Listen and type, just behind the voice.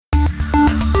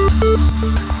Hello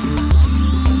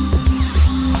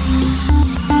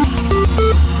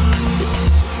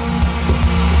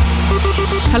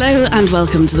and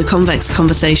welcome to the Convex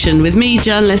Conversation with me,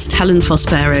 journalist Helen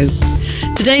Fospero.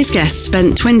 Today's guest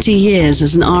spent 20 years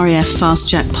as an RAF fast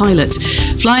jet pilot,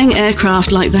 flying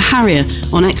aircraft like the Harrier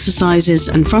on exercises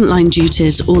and frontline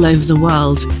duties all over the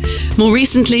world. More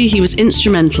recently, he was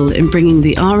instrumental in bringing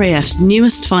the RAF's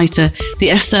newest fighter, the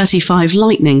F-35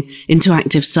 Lightning, into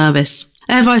active service.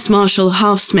 Air Vice-Marshal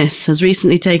Harv Smyth has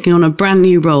recently taken on a brand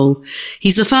new role.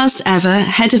 He's the first ever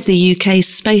head of the UK's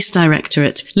Space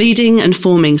Directorate, leading and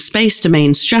forming space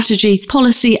domain strategy,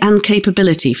 policy and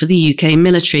capability for the UK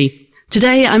military.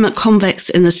 Today, I'm at Convex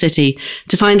in the City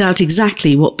to find out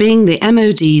exactly what being the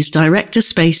MOD's Director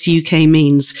Space UK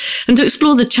means and to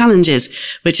explore the challenges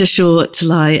which are sure to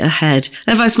lie ahead.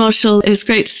 Air Vice-Marshal, it's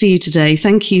great to see you today.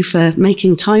 Thank you for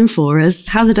making time for us.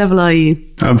 How the devil are you?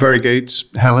 I'm very good,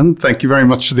 Helen. Thank you very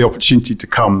much for the opportunity to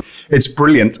come. It's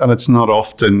brilliant, and it's not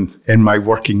often in my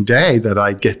working day that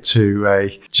I get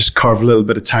to just carve a little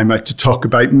bit of time out to talk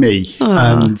about me.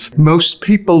 Aww. And most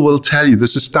people will tell you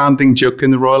there's a standing joke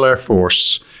in the Royal Air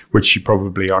Force, which you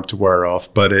probably aren't aware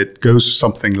of, but it goes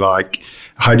something like,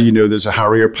 how do you know there's a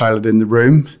Harrier pilot in the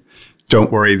room?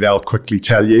 Don't worry, they'll quickly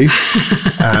tell you.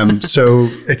 So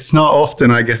it's not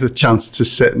often I get a chance to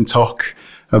sit and talk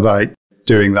about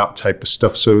doing that type of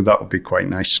stuff. So that would be quite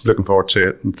nice. Looking forward to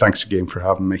it. And thanks again for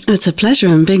having me. It's a pleasure.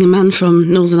 And being a man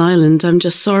from Northern Ireland, I'm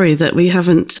just sorry that we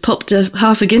haven't popped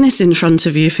half a Guinness in front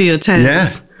of you for your tales. Yeah,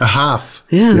 a half.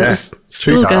 Yeah, that was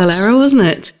schoolgirl era, wasn't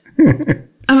it?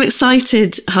 I'm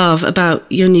excited, Harv, about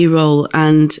your new role.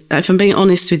 And if I'm being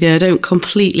honest with you, I don't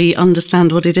completely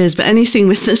understand what it is. But anything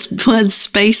with this word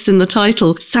space in the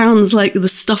title sounds like the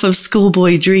stuff of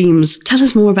schoolboy dreams. Tell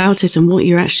us more about it and what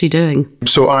you're actually doing.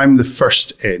 So I'm the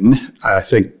first in. I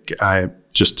think,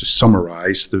 just to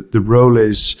summarise, the role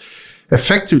is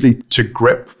effectively to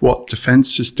grip what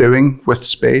defence is doing with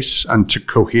space and to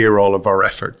cohere all of our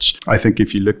efforts. I think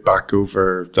if you look back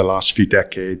over the last few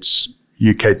decades,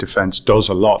 UK defence does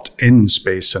a lot in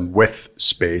space and with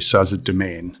space as a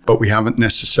domain, but we haven't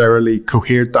necessarily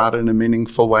cohered that in a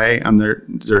meaningful way, and there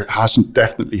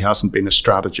definitely hasn't been a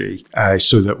strategy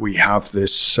so that we have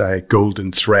this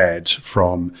golden thread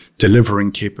from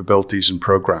delivering capabilities and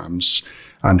programmes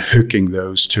and hooking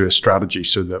those to a strategy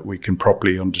so that we can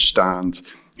properly understand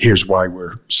here's why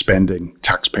we're spending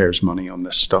taxpayers' money on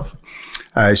this stuff.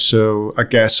 So I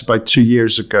guess about 2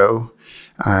 years ago,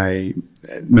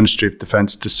 Ministry of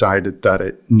Defence decided that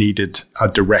it needed a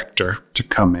director to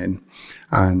come in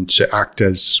and to act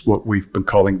as what we've been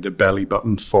calling the belly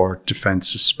button for defence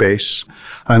space.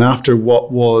 And after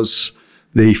what was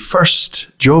the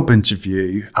first job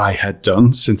interview I had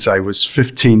done since I was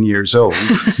 15 years old,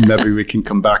 maybe we can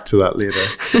come back to that later,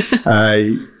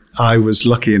 I was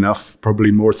lucky enough, probably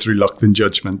more through luck than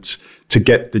judgment, to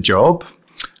get the job.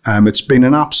 It's been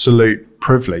an absolute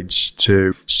privilege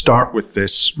to start with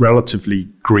this relatively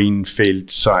greenfield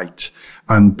site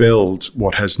and build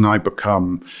what has now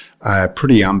become a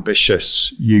pretty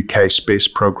ambitious UK space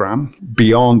programme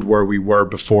beyond where we were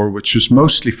before, which was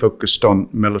mostly focused on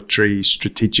military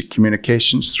strategic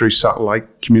communications through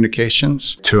satellite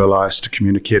communications to allow us to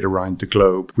communicate around the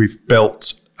globe. We've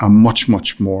built a much,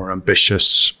 much more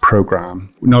ambitious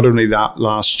programme. Not only that,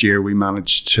 last year we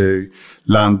managed to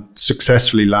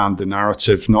successfully land the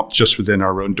narrative, not just within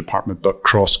our own department, but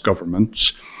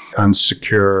cross-government, and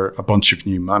secure a bunch of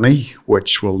new money,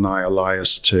 which will now allow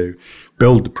us to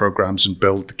build the programmes and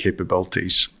build the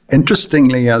capabilities.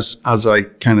 Interestingly, as I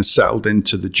kind of settled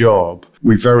into the job,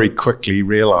 we very quickly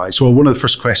realised, well, one of the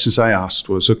first questions I asked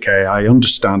was, okay, I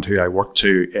understand who I work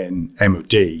to in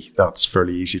MOD. That's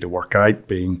fairly easy to work out.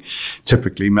 Being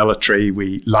typically military,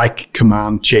 we like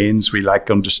command chains. We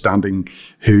like understanding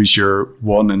who's your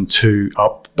 1 and 2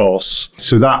 up boss.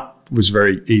 So that was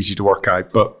very easy to work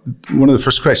out. But one of the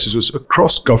first questions was,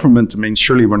 across government, I mean,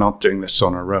 surely we're not doing this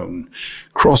on our own.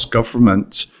 Cross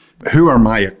government, who are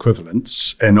my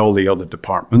equivalents in all the other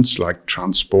departments like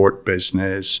transport,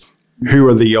 business? Who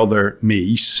are the other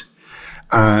me's?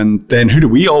 And then who do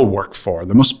we all work for?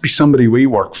 There must be somebody we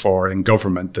work for in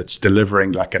government that's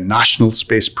delivering like a national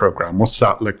space program. What's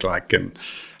that look like? And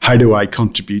how do I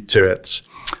contribute to it?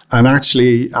 And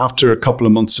actually, after a couple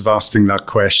of months of asking that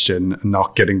question and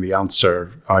not getting the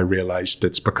answer, I realized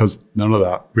it's because none of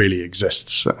that really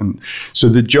exists. And so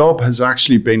the job has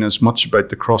actually been as much about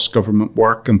the cross-government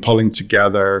work and pulling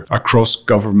together a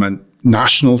cross-government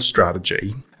national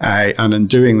strategy. And in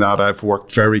doing that, I've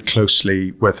worked very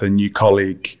closely with a new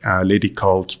colleague, a lady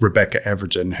called Rebecca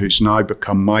Everton, who's now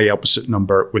become my opposite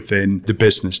number within the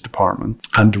business department.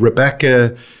 And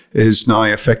Rebecca is now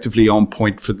effectively on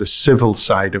point for the civil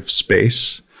side of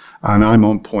space, and I'm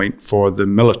on point for the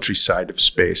military side of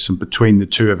space. And between the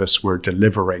two of us, we're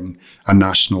delivering a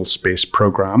national space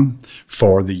program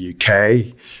for the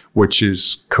UK, which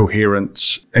is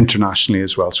coherent internationally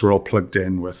as well. So we're all plugged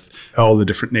in with all the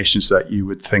different nations that you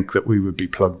would think that we would be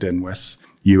plugged in with,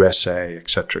 USA,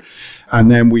 etc. And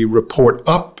then we report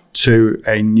up to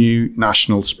a new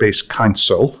National Space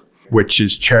Council, which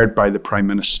is chaired by the Prime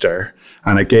Minister.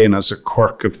 And again, as a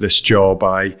quirk of this job,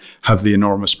 I have the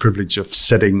enormous privilege of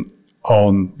sitting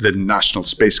on the National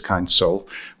Space Council,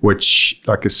 which,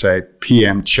 like I say,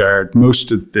 PM chaired.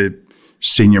 Most of the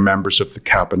senior members of the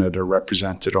cabinet are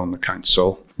represented on the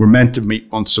council. We're meant to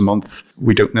meet once a month.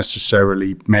 We don't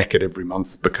necessarily make it every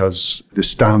month because the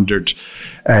standard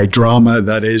drama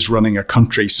that is running a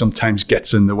country sometimes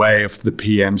gets in the way of the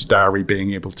PM's diary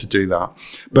being able to do that.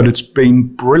 But it's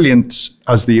been brilliant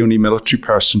as the only military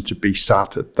person to be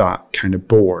sat at that kind of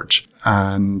board.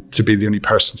 And to be the only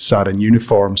person sat in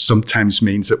uniform sometimes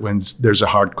means that when there's a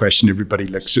hard question, everybody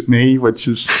looks at me, which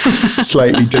is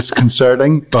slightly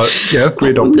disconcerting, but yeah,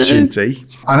 great opportunity.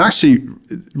 And actually,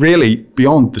 really,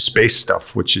 beyond the space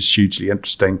stuff, which is hugely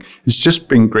interesting, it's just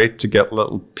been great to get a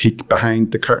little peek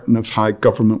behind the curtain of how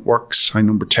government works, how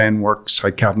Number 10 works,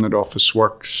 how Cabinet Office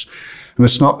works. And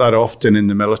it's not that often in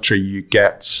the military you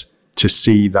get to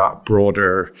see that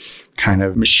broader kind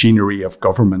of machinery of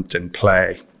government in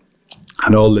play.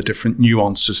 And all the different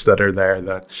nuances that are there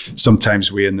that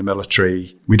sometimes we in the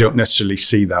military, we don't necessarily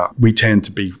see that. We tend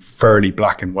to be fairly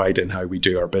black and white in how we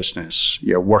do our business.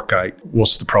 Work out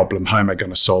what's the problem, how am I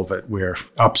going to solve it? We're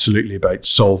absolutely about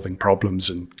solving problems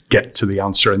and get to the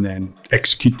answer and then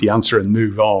execute the answer and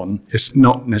move on. It's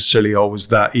not necessarily always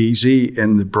that easy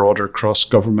in the broader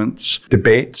cross-government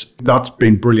debate. That's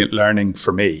been brilliant learning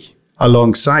for me,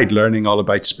 alongside learning all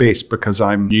about space, because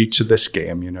I'm new to this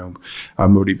game.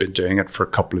 I've only been doing it for a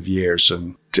couple of years,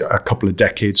 and a couple of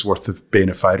decades worth of being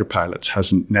a fighter pilot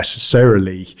hasn't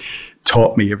necessarily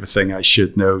taught me everything I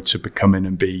should know to become in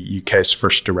and be UK's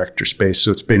first director space.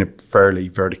 So it's been a fairly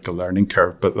vertical learning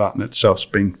curve, but that in itself's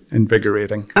been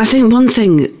invigorating. I think one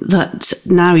thing that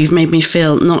now you've made me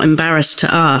feel not embarrassed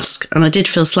to ask, and I did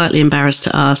feel slightly embarrassed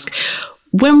to ask,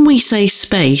 when we say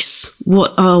space,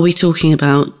 what are we talking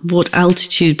about? What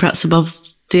altitude, perhaps above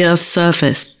the Earth's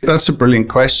surface? That's a brilliant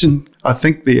question. I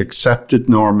think the accepted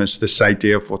norm is this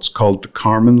idea of what's called the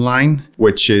Kármán line,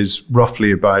 which is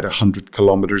roughly about 100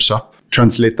 kilometres up.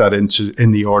 Translate that into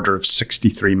in the order of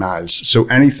 63 miles. So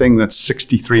anything that's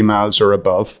 63 miles or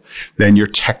above, then you're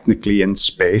technically in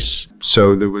space.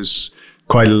 So there was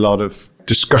quite a lot of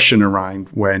discussion around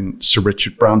when Sir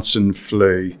Richard Branson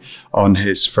flew on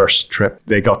his first trip.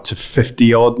 They got to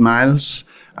 50 odd miles.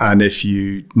 And if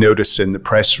you notice in the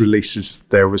press releases,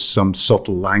 there was some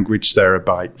subtle language there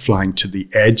about flying to the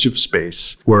edge of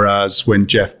space. Whereas when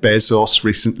Jeff Bezos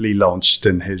recently launched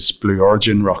in his Blue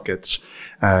Origin rockets,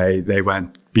 they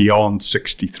went beyond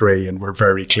 63 and were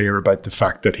very clear about the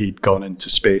fact that he'd gone into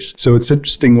space. So it's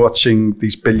interesting watching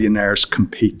these billionaires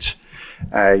compete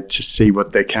to see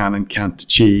what they can and can't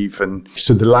achieve. And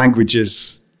so the language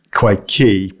is quite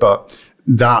key, but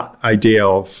that idea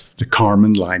of the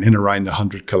Kármán line in around the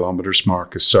 100 kilometres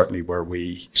mark is certainly where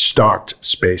we start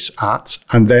space at.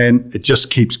 And then it just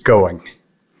keeps going.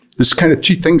 There's kind of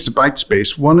two things about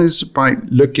space. One is about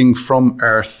looking from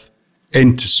Earth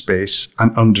into space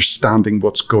and understanding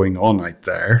what's going on out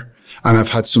there. And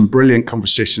I've had some brilliant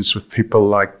conversations with people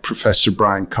like Professor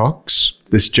Brian Cox,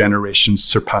 this generation's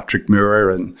Sir Patrick Moore,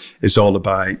 and is all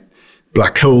about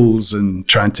black holes and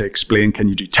trying to explain, can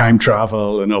you do time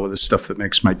travel and all of this stuff that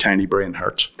makes my tiny brain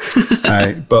hurt.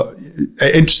 But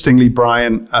interestingly,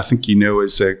 Brian, I think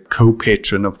is a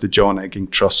co-patron of the John Egging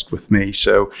Trust with me.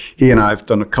 So he and I have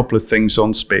done a couple of things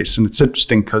on space. And it's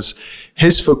interesting because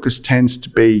his focus tends to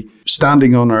be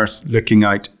standing on Earth, looking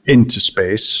out into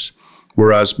space,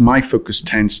 whereas my focus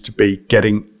tends to be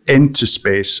getting into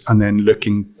space and then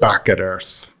looking back at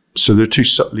Earth. So they're two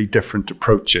subtly different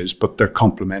approaches, but they're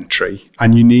complementary.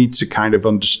 And you need to kind of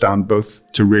understand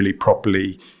both to really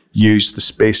properly use the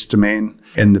space domain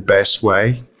in the best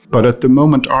way. But at the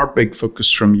moment, our big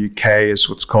focus from UK is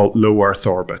what's called low Earth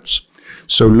orbit.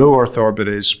 So low Earth orbit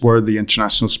is where the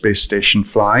International Space Station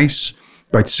flies,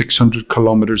 about 600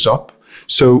 kilometres up.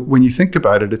 So when you think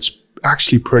about it, it's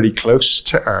actually pretty close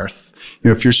to Earth.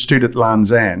 If you're stood at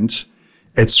Land's End,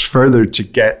 it's further to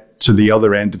get to the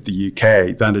other end of the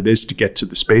UK than it is to get to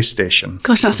the space station.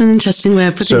 Gosh, that's an interesting way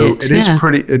of putting it. So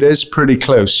it is pretty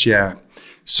close, yeah.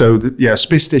 So,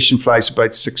 space station flies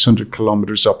about 600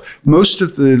 kilometers up. Most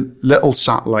of the little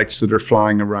satellites that are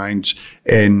flying around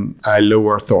in low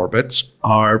Earth orbit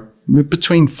are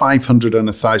between 500 and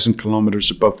 1,000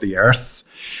 kilometers above the Earth.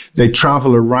 They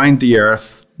travel around the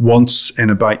Earth once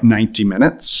in about 90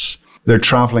 minutes. They're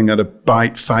traveling at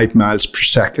about 5 miles per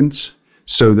second.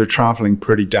 So they're traveling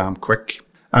pretty damn quick.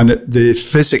 And the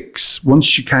physics,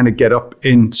 once you kind of get up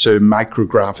into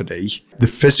microgravity, the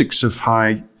physics of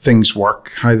how things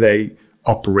work, how they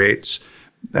operate,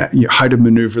 how to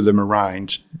maneuver them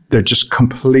around, they're just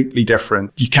completely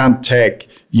different. You can't take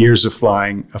years of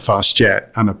flying a fast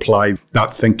jet and apply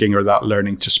that thinking or that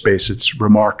learning to space. It's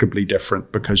remarkably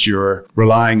different because you're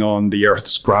relying on the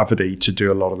Earth's gravity to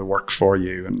do a lot of the work for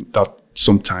you. And that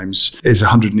sometimes is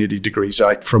 180 degrees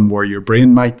out from where your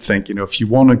brain might think. If you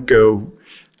want to go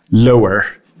lower,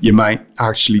 you might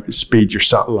actually speed your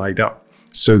satellite up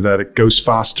so that it goes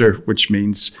faster, which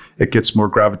means it gets more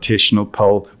gravitational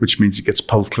pull, which means it gets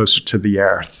pulled closer to the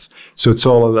Earth. So it's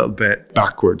all a little bit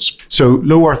backwards. So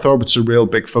low Earth orbit's a real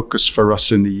big focus for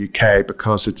us in the UK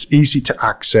because it's easy to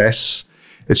access,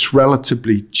 it's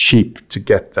relatively cheap to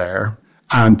get there.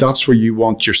 And that's where you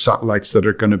want your satellites that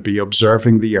are going to be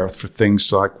observing the Earth for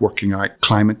things like working out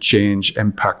climate change,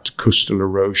 impact, coastal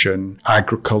erosion,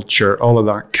 agriculture, all of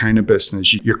that kind of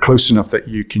business. You're close enough that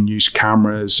you can use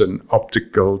cameras and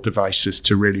optical devices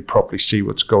to really properly see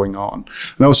what's going on.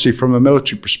 And obviously from a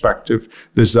military perspective,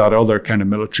 there's that other kind of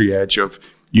military edge of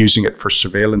using it for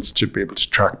surveillance to be able to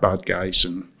track bad guys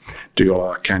and do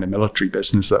all that kind of military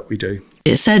business that we do.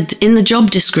 It said in the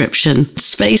job description,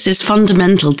 space is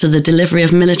fundamental to the delivery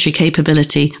of military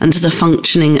capability and to the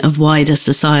functioning of wider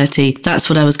society. That's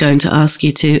what I was going to ask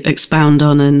you to expound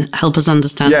on and help us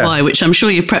understand why, which I'm sure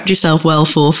you prepped yourself well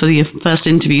for your first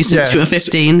interview since you were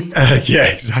 15. Yeah,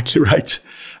 exactly right.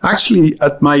 Actually,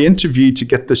 at my interview to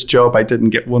get this job, I didn't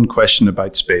get one question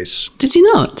about space. Did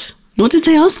you not? What did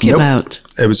they ask you about?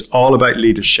 It was all about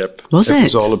leadership. It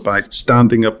was all about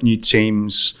standing up new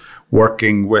teams,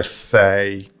 working with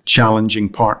challenging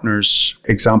partners,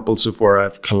 examples of where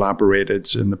I've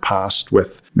collaborated in the past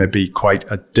with maybe quite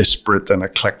a disparate and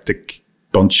eclectic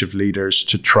bunch of leaders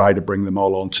to try to bring them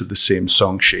all onto the same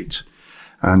song sheet.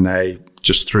 And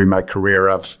just through my career,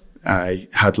 I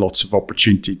had lots of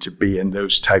opportunity to be in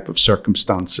those type of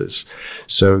circumstances.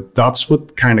 So that's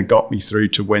what kind of got me through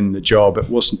to win the job.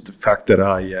 It wasn't the fact that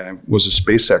I was a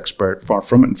space expert, far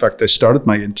from it. In fact, I started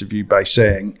my interview by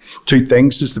saying two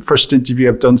things. This is the first interview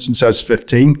I've done since I was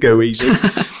 15. Go easy.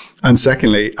 And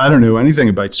secondly, I don't know anything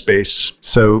about space.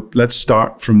 So let's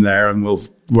start from there and we'll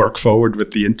work forward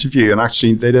with the interview. And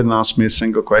actually, they didn't ask me a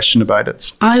single question about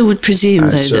it. I would presume,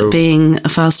 that being a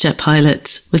fast jet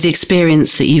pilot, with the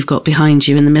experience that you've got behind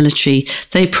you in the military,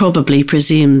 they probably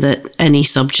presume that any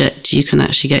subject you can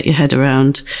actually get your head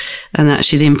around. And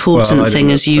actually, the important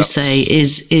thing, as you say,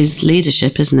 is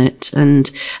leadership, isn't it?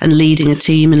 And leading a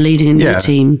team and leading a new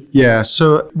team. Yeah.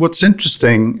 So what's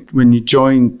interesting, when you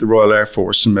join the Royal Air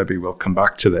Force, and maybe we'll come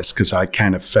back to this because I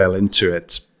kind of fell into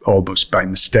it almost by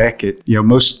mistake.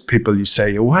 Most people, you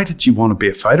say, why did you want to be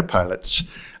a fighter pilot?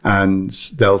 And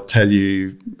they'll tell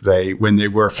you when they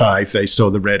were 5, they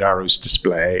saw the Red Arrows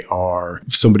display, or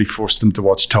somebody forced them to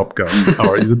watch Top Gun,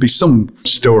 or there'll be some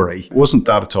story. It wasn't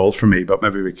that at all for me, but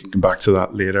maybe we can come back to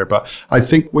that later. But I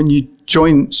think when you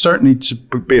join, certainly to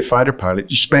be a fighter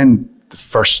pilot, you spend the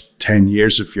first 10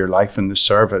 years of your life in the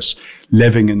service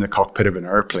living in the cockpit of an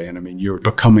airplane. I mean, you're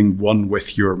becoming one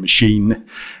with your machine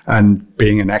and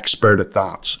being an expert at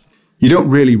that. You don't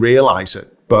really realize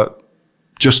it, but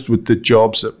just with the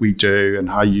jobs that we do and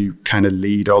how you kind of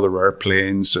lead other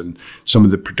airplanes and some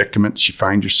of the predicaments you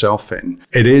find yourself in,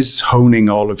 it is honing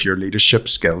all of your leadership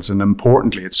skills. And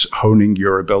importantly, it's honing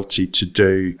your ability to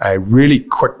do a really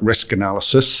quick risk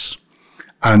analysis.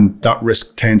 And that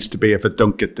risk tends to be, if I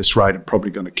don't get this right, I'm probably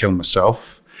going to kill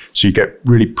myself. So you get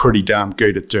really pretty damn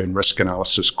good at doing risk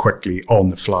analysis quickly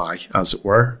on the fly, as it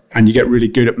were. And you get really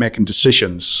good at making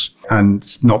decisions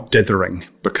and not dithering,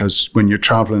 because when you're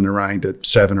traveling around at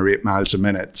 7 or 8 miles a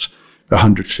minute,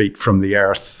 100 feet from the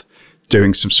Earth,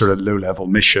 doing some sort of low-level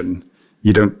mission,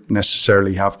 you don't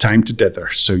necessarily have time to dither.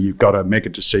 So you've got to make a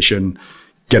decision,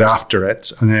 get after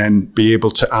it, and then be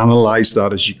able to analyze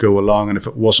that as you go along. And if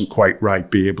it wasn't quite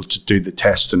right, be able to do the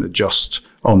test and adjust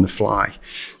on the fly.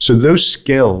 So those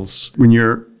skills, when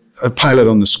you're a pilot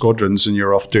on the squadrons and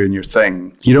you're off doing your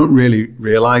thing, you don't really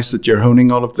realize that you're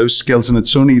honing all of those skills. And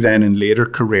it's only then in later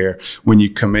career when you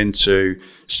come into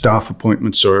staff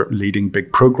appointments or leading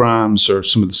big programs or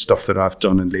some of the stuff that I've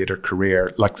done in later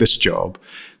career, like this job,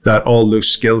 that all those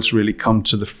skills really come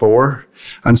to the fore.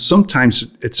 And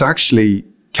sometimes it's actually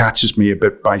catches me a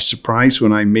bit by surprise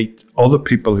when I meet other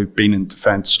people who've been in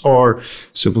defence or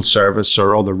civil service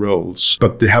or other roles,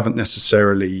 but they haven't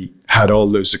necessarily had all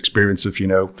those experience of,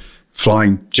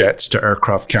 flying jets to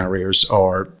aircraft carriers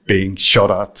or being shot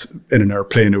at in an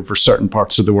airplane over certain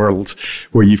parts of the world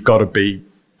where you've got to be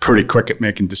pretty quick at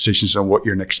making decisions on what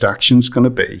your next action is going to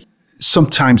be.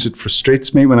 Sometimes it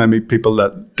frustrates me when I meet people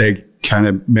that they kind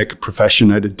of make a profession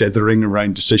out of dithering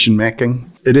around decision making.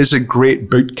 It is a great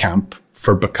boot camp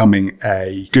for becoming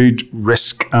a good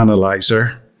risk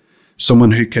analyzer,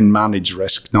 someone who can manage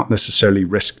risk, not necessarily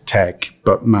risk take,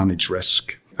 but manage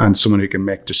risk, and someone who can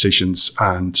make decisions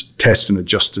and test and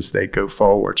adjust as they go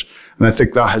forward. And I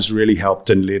think that has really helped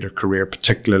in later career,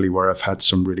 particularly where I've had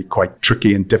some really quite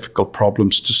tricky and difficult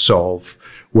problems to solve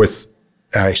with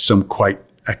some quite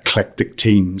eclectic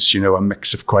teams, a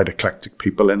mix of quite eclectic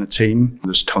people in a team.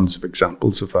 There's tons of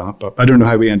examples of that, but I don't know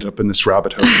how we ended up in this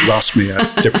rabbit hole. You asked me a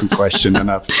different question and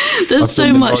I've done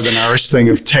the Northern Irish thing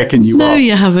of taking you off. No,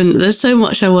 you haven't. There's so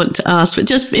much I want to ask, but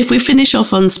just if we finish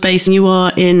off on space, you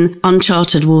are in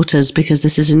uncharted waters because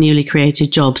this is a newly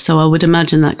created job. So I would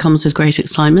imagine that comes with great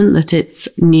excitement that it's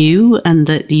new and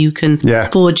that you can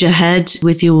forge ahead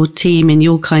with your team in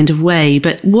your kind of way.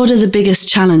 But what are the biggest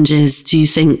challenges do you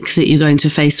think that you're going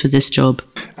to face with this job?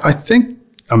 I think,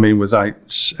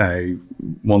 without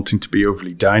wanting to be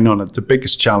overly down on it, the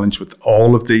biggest challenge with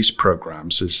all of these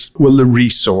programs is, will the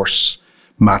resource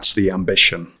match the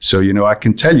ambition? So, I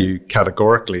can tell you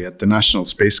categorically at the National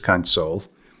Space Council,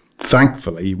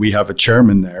 thankfully, we have a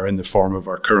chairman there in the form of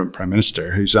our current Prime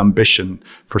Minister whose ambition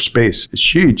for space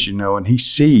is huge, and he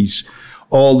sees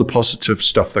all the positive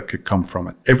stuff that could come from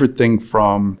it. Everything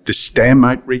from the STEM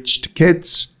outreach to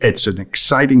kids. It's an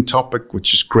exciting topic,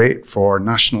 which is great for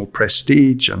national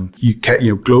prestige and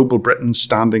UK, global Britain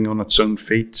standing on its own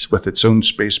feet with its own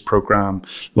space program,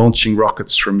 launching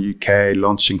rockets from UK,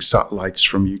 launching satellites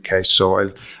from UK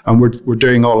soil. And we're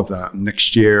doing all of that. And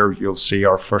next year, you'll see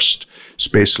our first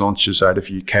space launches out of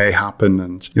UK happen.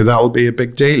 And that will be a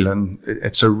big deal. And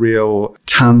it's a real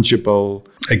tangible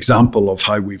example of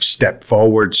how we've stepped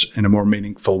forwards in a more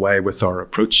meaningful way with our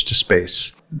approach to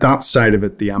space. That side of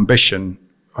it, the ambition,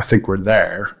 I think we're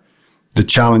there. The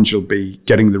challenge will be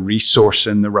getting the resource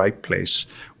in the right place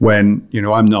when,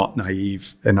 I'm not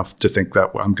naive enough to think that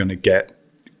I'm going to get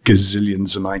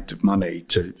gazillions amount of money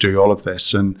to do all of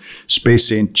this. And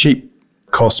space ain't cheap.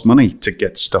 It costs money to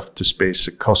get stuff to space.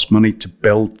 It costs money to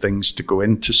build things to go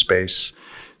into space.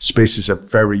 Space is a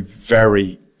very,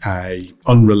 very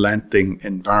unrelenting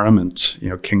environment,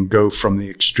 can go from the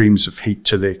extremes of heat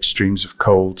to the extremes of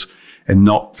cold in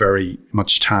not very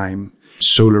much time.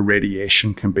 Solar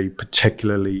radiation can be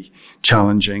particularly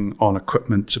challenging on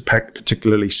equipment,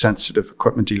 particularly sensitive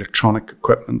equipment, electronic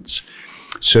equipment.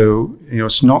 So,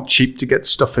 it's not cheap to get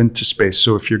stuff into space.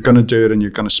 So if you're going to do it and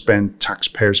you're going to spend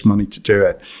taxpayers' money to do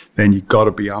it, then you've got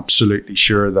to be absolutely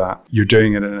sure that you're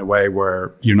doing it in a way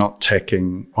where you're not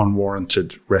taking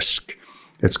unwarranted risk.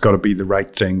 It's got to be the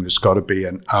right thing. There's got to be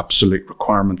an absolute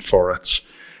requirement for it.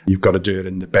 You've got to do it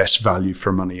in the best value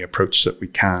for money approach that we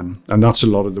can. And that's a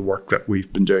lot of the work that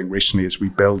we've been doing recently as we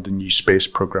build a new space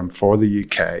program for the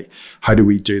UK. How do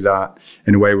we do that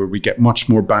in a way where we get much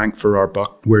more bang for our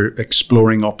buck? We're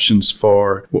exploring options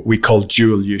for what we call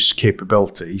dual use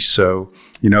capability. So,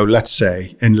 let's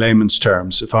say in layman's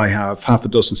terms, if I have half a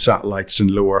dozen satellites in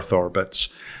low Earth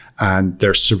orbits, and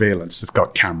there's surveillance, they've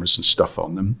got cameras and stuff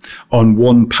on them. On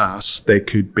one pass, they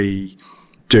could be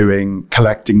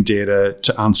collecting data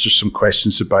to answer some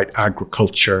questions about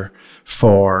agriculture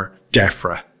for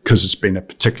DEFRA, because it's been a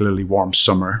particularly warm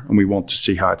summer and we want to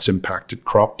see how it's impacted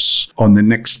crops. On the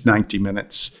next 90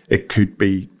 minutes, it could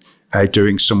be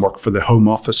doing some work for the Home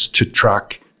Office to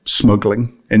track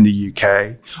smuggling in the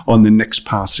UK. On the next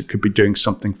pass, it could be doing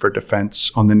something for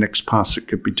defence. On the next pass, it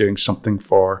could be doing something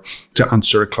to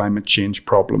answer a climate change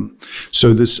problem.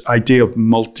 So this idea of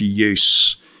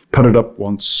multi-use, put it up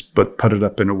once, but put it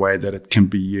up in a way that it can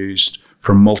be used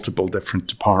for multiple different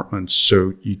departments.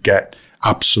 So you get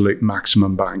absolute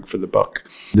maximum bang for the buck.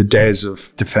 The days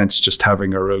of defence just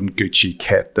having our own Gucci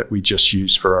kit that we just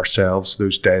use for ourselves,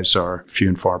 those days are few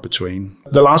and far between.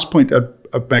 The last point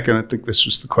I'd make, and I think this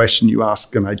was the question you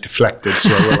asked and I deflected,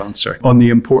 so I will answer. On the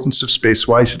importance of space,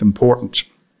 why is it important?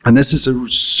 And this is a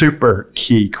super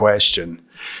key question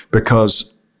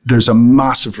because there's a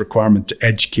massive requirement to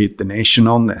educate the nation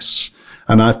on this.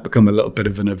 And I've become a little bit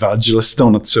of an evangelist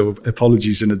on it, so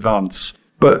apologies in advance.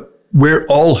 But we're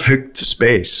all hooked to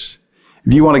space.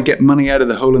 If you want to get money out of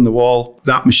the hole in the wall,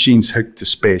 that machine's hooked to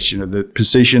space. The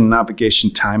position,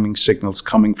 navigation, timing signals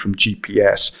coming from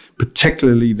GPS,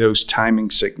 particularly those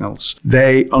timing signals,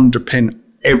 they underpin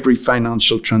every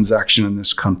financial transaction in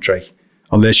this country,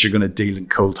 unless you're going to deal in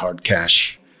cold hard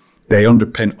cash. They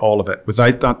underpin all of it.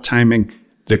 Without that timing,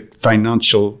 the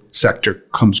financial sector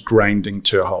comes grinding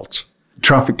to a halt.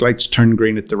 Traffic lights turn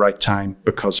green at the right time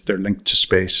because they're linked to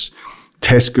space.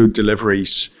 Tesco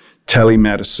deliveries,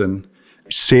 telemedicine,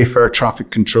 safe air traffic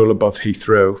control above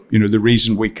Heathrow. The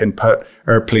reason we can put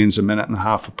airplanes a minute and a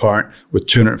half apart with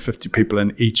 250 people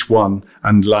in each one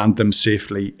and land them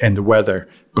safely in the weather,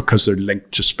 because they're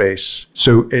linked to space.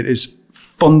 So it is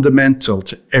fundamental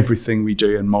to everything we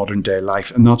do in modern day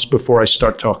life. And that's before I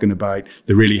start talking about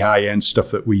the really high end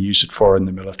stuff that we use it for in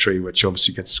the military, which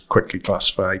obviously gets quickly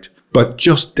classified. But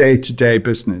just day to day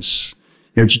business,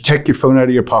 if you take your phone out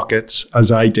of your pockets,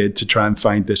 as I did to try and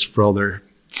find this rather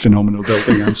phenomenal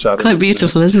building I'm sat in. Quite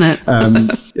beautiful, isn't it?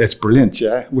 It's brilliant,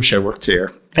 yeah. Wish I worked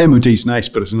here. MOD's nice,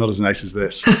 but it's not as nice as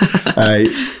this.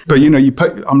 But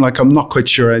I'm not quite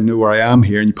sure I know where I am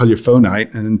here. And you pull your phone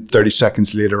out and then 30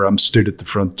 seconds later, I'm stood at the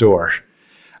front door.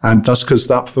 And that's because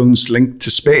that phone's linked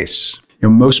to space.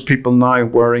 Most people now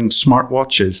wearing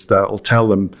smartwatches that'll tell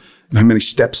them how many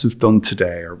steps they've done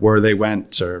today or where they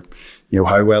went or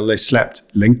how well they slept,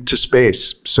 linked to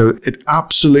space. So it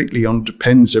absolutely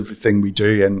underpins everything we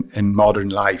do in modern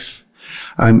life.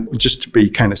 And just to be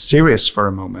kind of serious for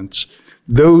a moment,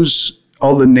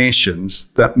 all the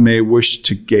nations that may wish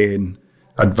to gain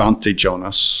advantage on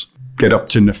us, get up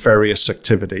to nefarious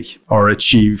activity or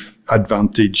achieve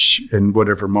advantage in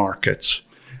whatever market,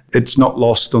 it's not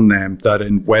lost on them that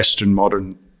in Western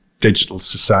modern digital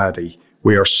society,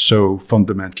 we are so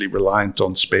fundamentally reliant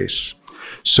on space.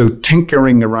 So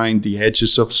tinkering around the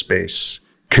edges of space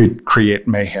could create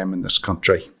mayhem in this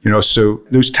country. So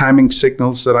those timing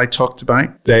signals that I talked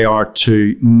about, they are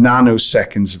to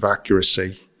nanoseconds of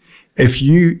accuracy. If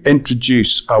you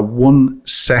introduce a 1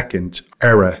 second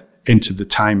error into the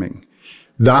timing,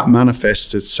 that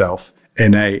manifests itself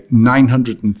in a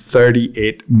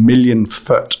 938 million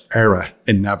foot error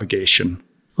in navigation.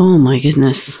 Oh my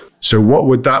goodness. So what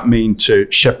would that mean to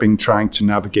shipping trying to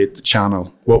navigate the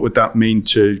channel? What would that mean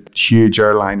to huge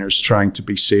airliners trying to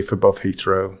be safe above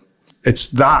Heathrow? It's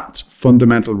that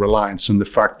fundamental reliance and the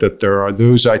fact that there are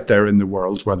those out there in the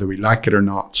world, whether we like it or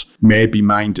not, may be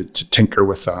minded to tinker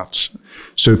with that.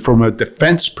 So from a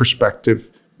defense perspective,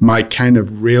 my kind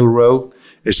of real role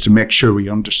is to make sure we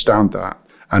understand that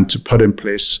and to put in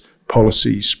place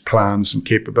policies, plans, and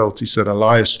capabilities that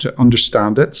allow us to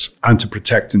understand it and to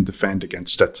protect and defend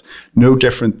against it. No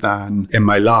different than in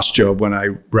my last job when I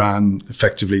ran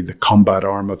effectively the combat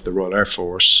arm of the Royal Air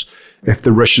Force. If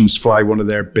the Russians fly one of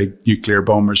their big nuclear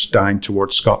bombers down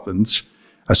towards Scotland,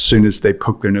 as soon as they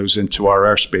poke their nose into our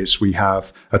airspace, we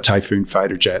have a Typhoon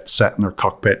fighter jet set in our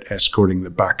cockpit escorting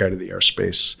them back out of the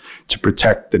airspace to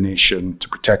protect the nation, to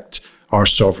protect our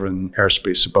sovereign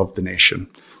airspace above the nation.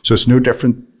 So it's no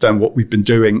different than what we've been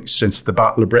doing since the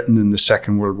Battle of Britain in the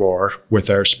Second World War with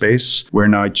airspace. We're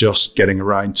now just getting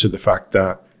around to the fact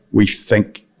that we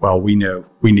think, we know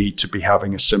we need to be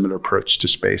having a similar approach to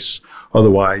space.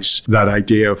 Otherwise, that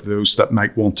idea of those that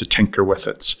might want to tinker with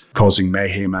it, causing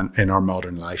mayhem in our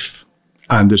modern life.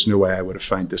 And there's no way I would have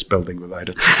found this building without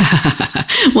it.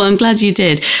 Well, I'm glad you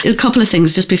did. A couple of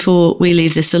things just before we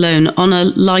leave this alone. On a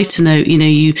lighter note,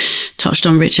 you touched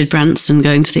on Richard Branson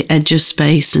going to the edge of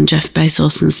space and Jeff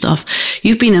Bezos and stuff.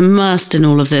 You've been immersed in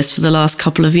all of this for the last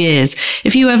couple of years.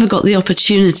 If you ever got the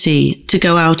opportunity to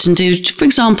go out and do, for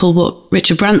example, what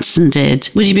Richard Branson did,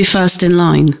 would you be first in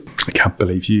line? I can't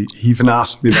believe you even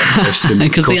asked me that question.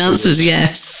 Because the answer is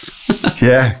yes.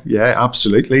 Yeah,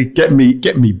 absolutely. Get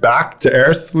me back to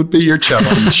Earth would be your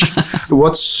challenge.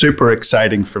 What's super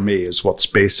exciting for me is what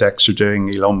SpaceX are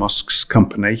doing, Elon Musk's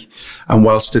company. And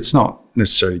whilst it's not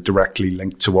necessarily directly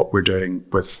linked to what we're doing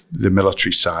with the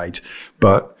military side,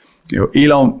 but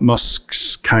Elon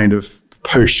Musk's kind of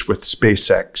push with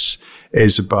SpaceX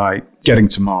is about getting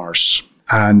to Mars.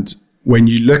 And when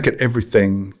you look at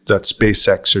everything that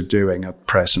SpaceX are doing at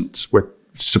present with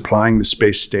supplying the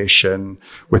space station,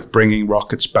 with bringing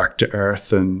rockets back to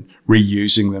Earth and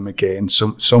reusing them again,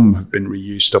 some have been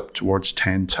reused up towards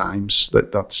 10 times.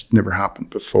 That's never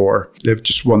happened before. They've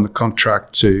just won the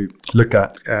contract to look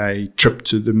at a trip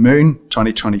to the moon,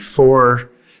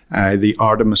 2024. The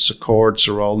Artemis Accords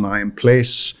are all now in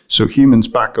place. So humans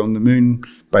back on the moon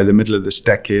by the middle of this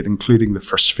decade, including the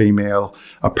first female,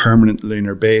 a permanent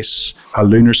lunar base, a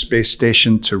lunar space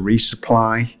station to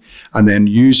resupply, and then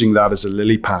using that as a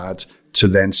lily pad to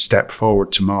then step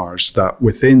forward to Mars, that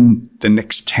within the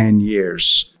next 10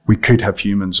 years, we could have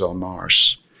humans on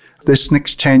Mars. This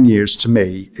next 10 years to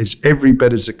me is every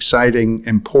bit as exciting,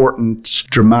 important,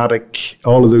 dramatic,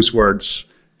 all of those words,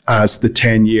 as the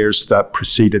 10 years that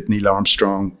preceded Neil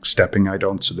Armstrong stepping out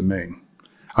onto the moon.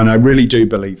 And I really do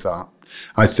believe that.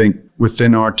 I think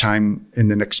within our time in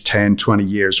the next 10, 20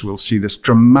 years, we'll see this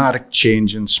dramatic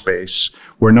change in space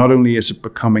where not only is it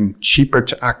becoming cheaper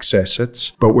to access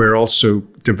it, but we're also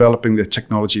developing the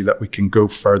technology that we can go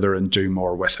further and do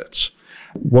more with it.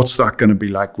 What's that going to be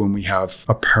like when we have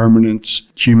a permanent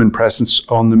human presence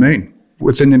on the moon?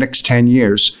 Within the next 10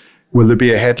 years, will there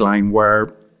be a headline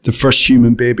where the first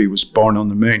human baby was born on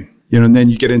the moon? And then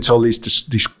you get into all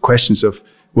these questions of,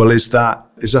 well, is that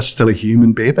still a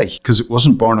human baby? Because it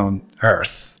wasn't born on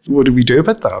Earth. What do we do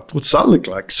about that? What's that look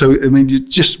like? So, it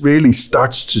just really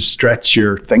starts to stretch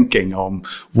your thinking on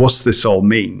what's this all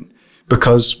mean?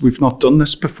 Because we've not done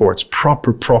this before. It's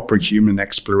proper human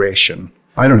exploration.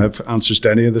 I don't have answers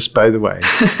to any of this, by the way.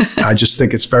 I just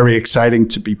think it's very exciting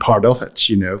to be part of it,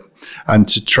 and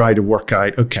to try to work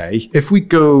out, okay, if we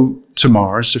go to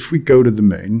Mars, if we go to the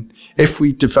moon, if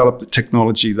we develop the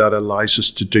technology that allows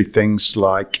us to do things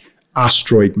like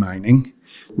asteroid mining,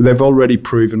 they've already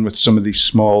proven with some of these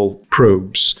small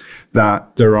probes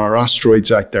that there are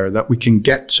asteroids out there that we can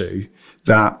get to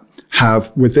that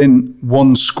have within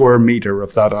 1 square meter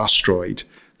of that asteroid,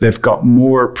 they've got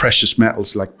more precious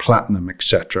metals like platinum,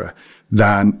 etc.,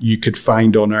 than you could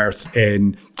find on Earth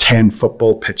in 10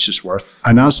 football pitches worth.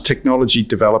 And as technology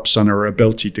develops on our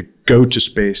ability to go to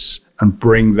space and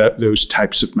bring those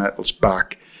types of metals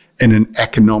back in an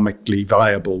economically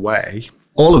viable way,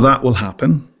 all of that will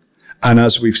happen. And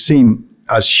as we've seen,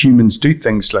 as humans do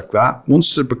things like that,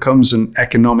 once there becomes an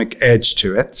economic edge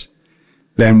to it,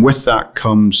 then with that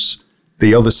comes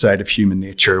the other side of human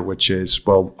nature, which is,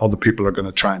 well, other people are going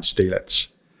to try and steal it.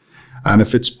 And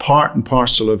if it's part and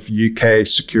parcel of UK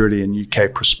security and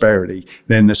UK prosperity,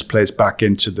 then this plays back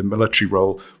into the military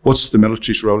role. What's the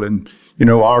military's role? And,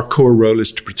 our core role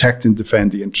is to protect and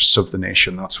defend the interests of the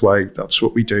nation. That's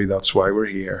what we do. That's why we're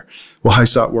here. Well,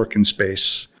 how's that work in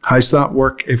space? How's that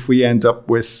work if we end up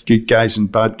with good guys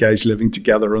and bad guys living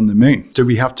together on the moon? Do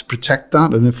we have to protect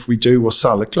that? And if we do, what's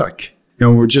that look like?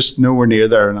 We're just nowhere near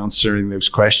there in answering those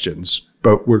questions.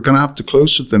 But we're going to have to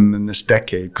close with them in this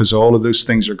decade because all of those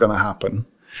things are going to happen.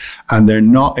 And they're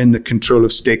not in the control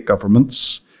of state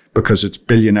governments because it's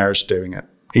billionaires doing it.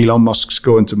 Elon Musk's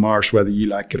going to Mars whether you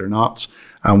like it or not.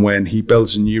 And when he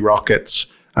builds a new rocket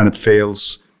and it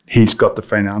fails, he's got the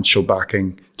financial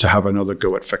backing to have another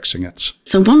go at fixing it.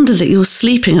 It's a wonder that you're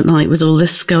sleeping at night with all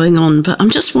this going on. But I'm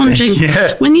just wondering,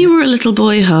 when you were a little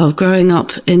boy, Harv, growing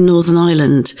up in Northern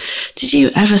Ireland, did you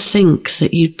ever think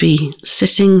that you'd be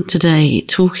sitting today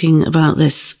talking about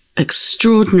this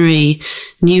extraordinary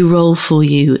new role for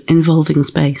you involving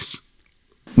space?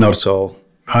 Not at all.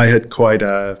 I had quite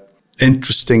a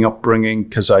interesting upbringing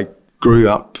because I grew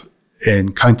up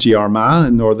in County Armagh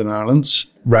in Northern Ireland,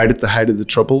 right at the height of the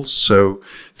Troubles, so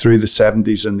through the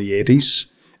 70s and the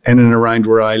 80s. In and around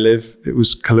where I live, it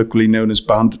was colloquially known as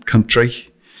bandit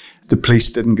country. The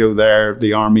police didn't go there.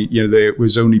 The army, it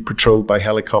was only patrolled by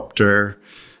helicopter.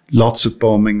 Lots of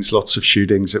bombings, lots of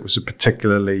shootings. It was a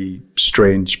particularly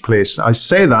strange place. I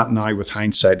say that now with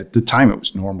hindsight. At the time, it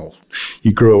was normal.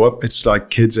 You grow up, it's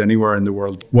like kids anywhere in the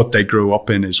world. What they grow up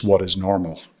in is what is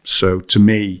normal. So to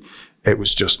me, it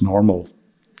was just normal.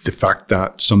 The fact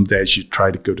that some days you'd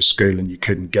try to go to school and you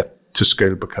couldn't get to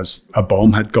school because a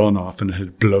bomb had gone off and it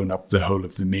had blown up the whole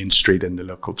of the main street in the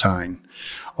local town.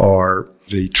 Or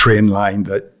the train line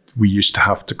that we used to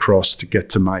have to cross to get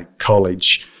to my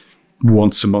college.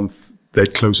 Once a month,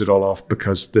 they'd close it all off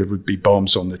because there would be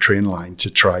bombs on the train line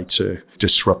to try to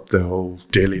disrupt the whole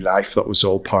daily life that was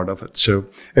all part of it. So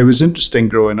it was interesting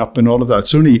growing up and all of that.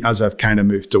 It's only as I've kind of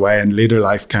moved away and later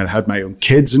life kind of had my own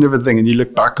kids and everything, and you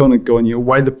look back on it going,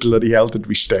 why the bloody hell did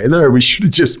we stay there? We should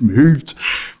have just moved.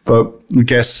 But I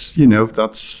guess,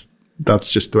 that's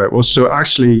just the way it was. So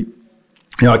actually,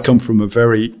 I come from a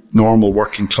very normal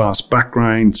working class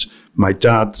background. My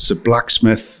dad's a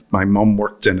blacksmith. My mum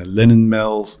worked in a linen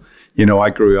mill. I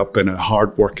grew up in a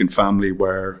hard-working family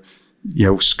where,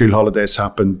 school holidays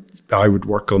happened. I would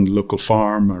work on the local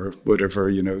farm or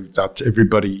whatever, that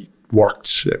everybody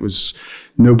worked. It was,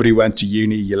 nobody went to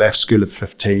uni. You left school at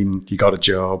 15, you got a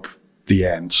job, the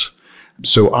end.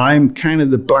 So I'm kind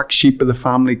of the black sheep of the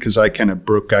family because I kind of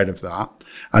broke out of that.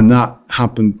 And that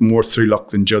happened more through luck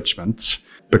than judgment,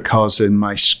 because in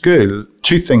my school,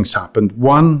 two things happened.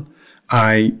 One,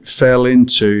 I fell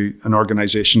into an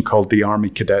organization called the Army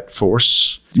Cadet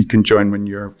Force. You can join when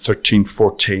you're 13,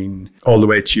 14, all the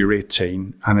way to you're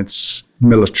 18. And it's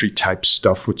military type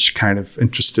stuff, which kind of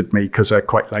interested me because I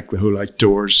quite like the whole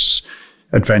outdoors,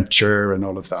 adventure and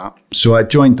all of that. So I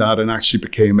joined that and actually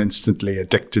became instantly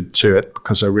addicted to it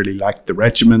because I really liked the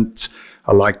regiment.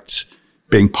 I liked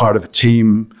being part of a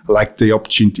team. I liked the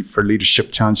opportunity for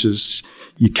leadership challenges.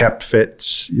 You kept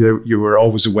fit. You were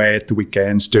always away at the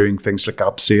weekends doing things like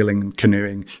abseiling and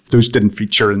canoeing. Those didn't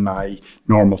feature in my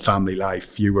normal family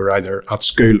life. You were either at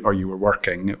school or you were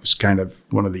working. It was kind of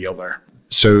one or the other.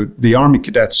 So the Army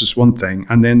Cadets was one thing.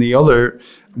 And then the other,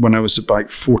 when I was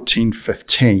about 14,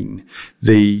 15,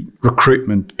 the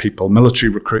recruitment people,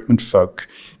 military recruitment folk,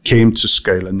 came to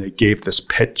school and they gave this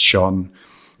pitch on,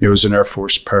 it was an Air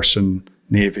Force person,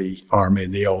 Navy, Army,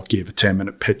 and they all gave a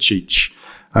 10-minute pitch each.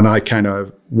 And I kind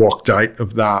of walked out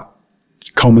of that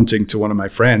commenting to one of my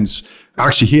friends.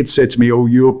 Actually, he had said to me, oh,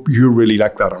 you really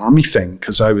like that Army thing,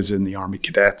 because I was in the Army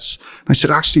Cadets. And I said,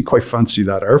 actually, quite fancy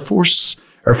that Air Force.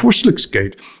 Air Force looks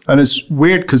good. And it's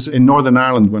weird because in Northern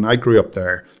Ireland, when I grew up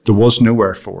there was no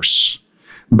Air Force.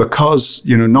 Because,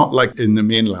 not like in the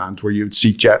mainland where you would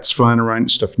see jets flying around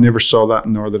and stuff. Never saw that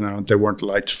in Northern Ireland. They weren't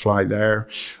allowed to fly there.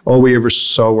 All we ever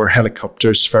saw were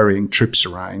helicopters ferrying troops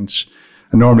around.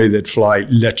 And normally they'd fly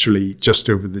literally just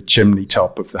over the chimney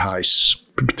top of the house,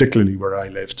 particularly where I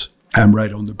lived.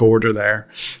 Right on the border there.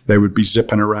 They would be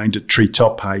zipping around at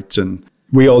treetop height, and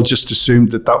we all just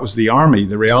assumed that was the Army.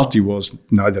 The reality was,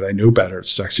 now that I know better,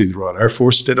 it's actually the Royal Air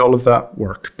Force did all of that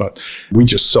work, but we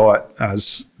just saw it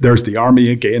as there's the Army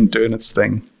again doing its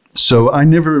thing. So I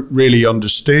never really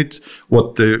understood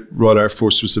what the Royal Air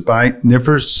Force was about,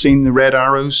 never seen the red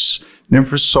arrows,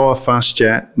 never saw a fast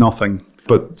jet, nothing.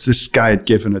 But this guy had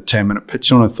given a 10-minute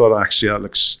pitch on it. I thought, actually, that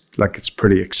looks like it's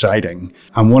pretty exciting.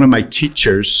 And one of my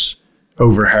teachers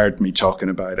overheard me talking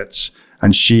about it.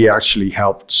 And she actually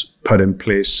helped put in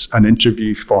place an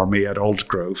interview for me at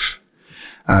Aldergrove.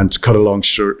 And to cut a long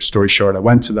story short, I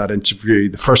went to that interview.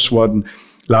 The first one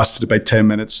lasted about 10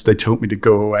 minutes. They told me to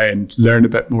go away and learn a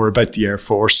bit more about the Air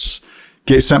Force.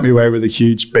 Sent me away with a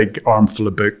huge, big armful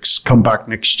of books. Come back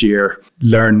next year,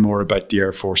 learn more about the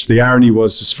Air Force. The irony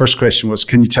was, his first question was,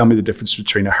 can you tell me the difference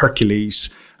between a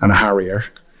Hercules and a Harrier?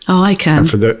 Oh, I can. And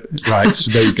so there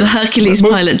you go. The Hercules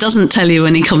pilot doesn't tell you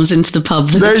when he comes into the pub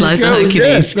that he flies a Hercules.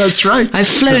 Yes, that's right. I've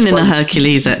flown in a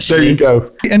Hercules, actually. There you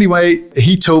go. Anyway,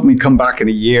 he told me come back in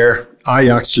a year. I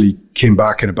actually came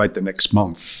back in about the next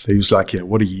month. He was like,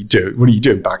 what are you doing? What are you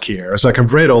doing back here? I was like,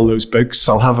 I've read all those books.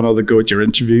 I'll have another go at your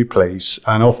interview, please.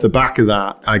 And off the back of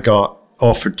that, I got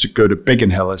offered to go to Biggin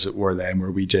Hill, as it were, then,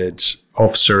 where we did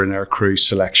officer and air crew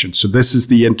selection. So this is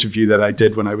the interview that I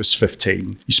did when I was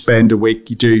 15. You spend a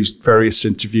week, you do various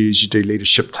interviews, you do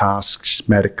leadership tasks,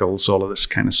 medicals, all of this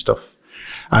kind of stuff.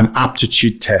 And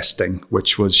aptitude testing,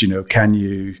 which was, can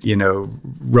you,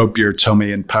 rub your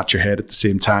tummy and pat your head at the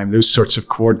same time, those sorts of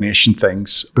coordination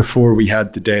things. Before we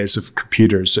had the days of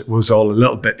computers, it was all a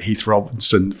little bit Heath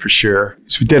Robinson for sure.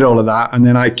 So we did all of that. And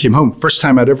then I came home. First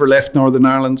time I'd ever left Northern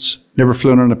Ireland, never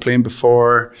flown on a plane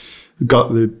before.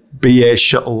 Got the BA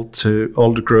shuttle to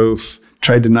Aldergrove,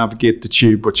 tried to navigate the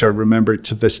tube, which I remember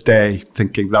to this day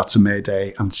thinking that's a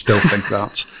Mayday and still think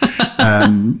that.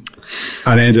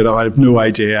 And ended up, I have no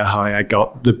idea how I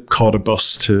caught a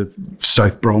bus to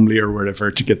South Bromley or wherever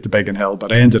to get to Biggin Hill,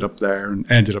 but I ended up there and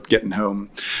ended up getting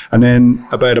home. And then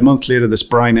about a month later, this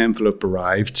brown envelope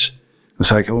arrived. I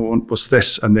was like, oh, what's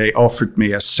this? And they offered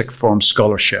me a sixth form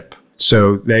scholarship.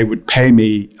 So they would pay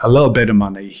me a little bit of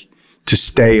money to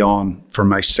stay on for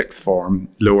my sixth form,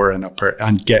 lower and upper,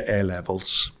 and get A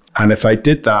levels. And if I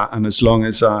did that, and as long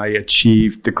as I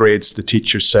achieved the grades the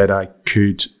teacher said I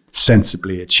could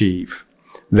sensibly achieve,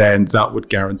 then that would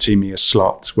guarantee me a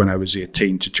slot when I was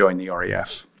 18 to join the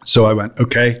RAF. So I went,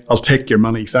 okay, I'll take your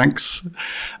money, thanks.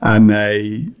 And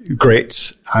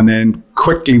great. And then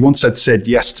quickly, once I'd said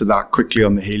yes to that, quickly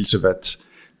on the heels of it,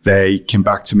 they came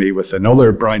back to me with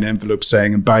another brown envelope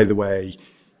saying, and by the way,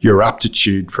 your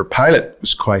aptitude for pilot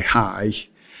was quite high.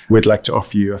 We'd like to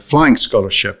offer you a flying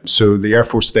scholarship. So the Air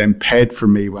Force then paid for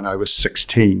me when I was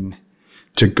 16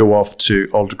 to go off to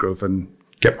Aldergrove and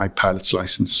get my pilot's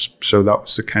license. So that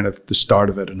was the start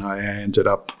of it, and I ended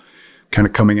up kind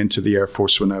of coming into the Air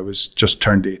Force when I was just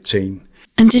turned 18.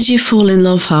 And did you fall in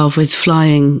love, Harv, with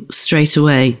flying straight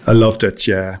away? I loved it,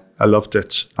 yeah. I loved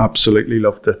it. Absolutely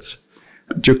loved it.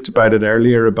 I joked about it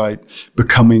earlier about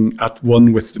becoming at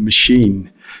one with the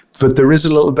machine. But there is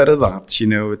a little bit of that,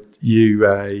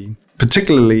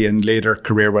 particularly in later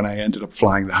career when I ended up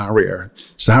flying the Harrier.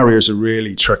 So the Harrier is a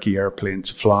really tricky airplane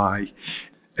to fly.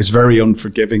 It's very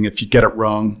unforgiving. If you get it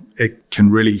wrong, it can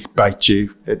really bite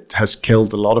you. It has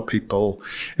killed a lot of people.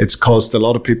 It's caused a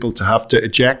lot of people to have to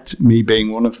eject, me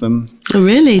being one of them. Oh,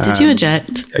 really? Did you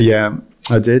eject? Yeah,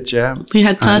 I did, yeah. We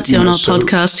had Patty on our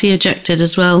podcast. He ejected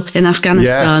as well in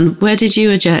Afghanistan. Yeah. Where did you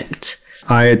eject?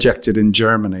 I ejected in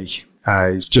Germany.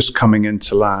 I was just coming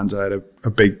into land. I had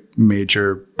a big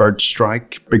major bird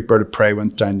strike. Big bird of prey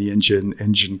went down the engine.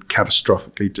 Engine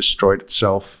catastrophically destroyed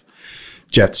itself.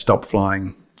 Jet stopped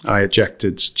flying. I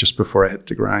ejected just before I hit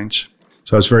the ground.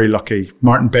 So I was very lucky.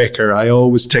 Martin Baker, I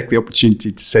always take the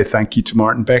opportunity to say thank you to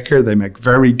Martin Baker. They make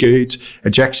very good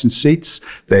ejection seats.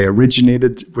 They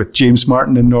originated with James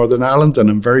Martin in Northern Ireland, and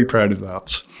I'm very proud of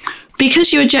that.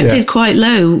 Because you ejected quite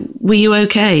low, were you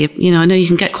okay? You know, I know you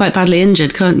can get quite badly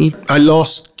injured, can't you? I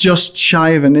lost just shy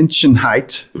of an inch in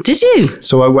height. Did you?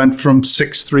 So I went from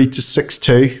 6'3" to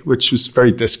 6'2", which was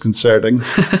very disconcerting.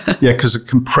 Yeah, because it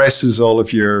compresses all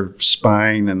of your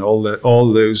spine and all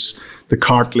those, the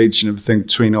cartilage and everything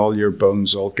between all your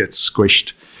bones all gets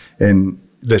squished in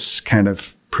this kind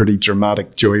of pretty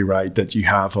dramatic joyride that you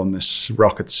have on this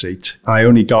rocket seat. I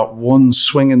only got one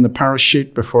swing in the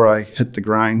parachute before I hit the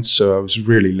ground, so I was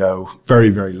really low. Very,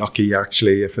 very lucky,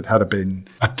 actually. If it had been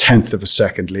a tenth of a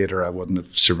second later, I wouldn't have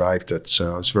survived it,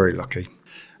 so I was very lucky.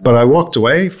 But I walked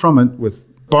away from it with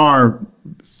bar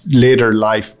later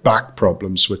life back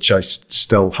problems, which I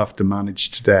still have to manage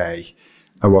today.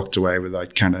 I walked away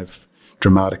without kind of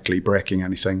dramatically breaking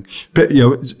anything. But, you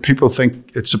know, people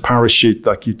think it's a parachute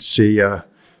like you'd see a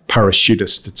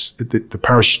parachutist. The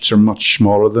parachutes are much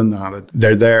smaller than that.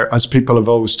 They're there, as people have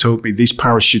always told me, these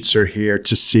parachutes are here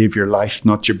to save your life,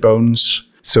 not your bones.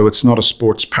 So it's not a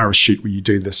sports parachute where you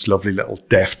do this lovely little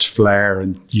deft flare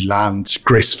and you land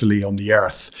gracefully on the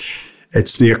earth.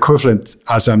 It's the equivalent,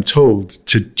 as I'm told,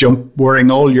 to jump wearing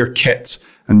all your kit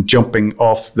and jumping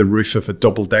off the roof of a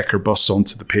double-decker bus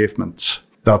onto the pavement.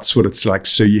 That's what it's like.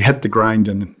 So you hit the ground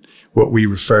in what we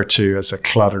refer to as a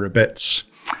clatter of bits.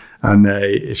 And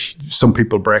if some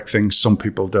people break things, some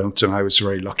people don't. And I was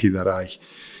very lucky that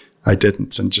I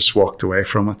didn't and just walked away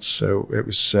from it. So it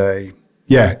was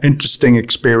interesting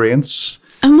experience.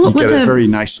 And what you get a very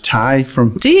nice tie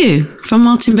from... Do you? From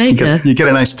Martin Baker? You get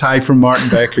a nice tie from Martin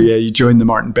Baker. Yeah, you join the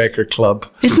Martin Baker Club.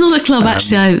 It's not a club,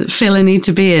 actually, I feel I need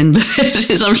to be in,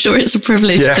 but I'm sure it's a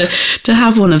privilege to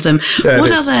have one of them. Yeah,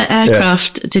 what other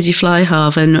aircraft did you fly,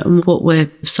 Harv, and what were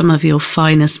some of your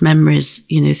finest memories,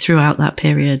 you know, throughout that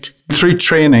period? Through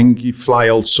training, you fly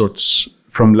all sorts,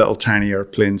 from little tiny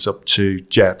airplanes up to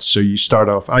jets. So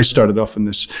I started off in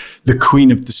the Queen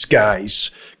of the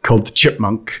Skies, called the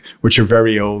Chipmunk, which are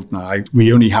very old now.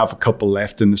 We only have a couple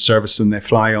left in the service, and they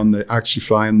actually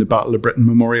fly on the Battle of Britain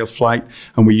Memorial Flight.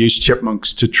 And we use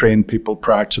Chipmunks to train people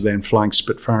prior to then flying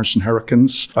Spitfires and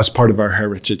Hurricanes as part of our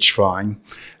heritage flying.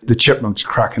 The Chipmunk's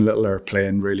cracking little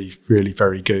airplane, really, really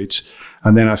very good.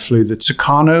 And then I flew the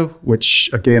Tucano, which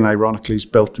again, ironically, is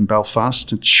built in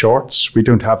Belfast. It's shorts. We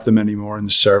don't have them anymore in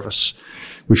the service.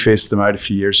 We phased them out a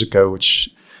few years ago,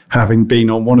 which, having been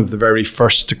on one of the very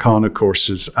first Tucano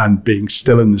courses and being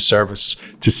still in the service,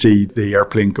 to see the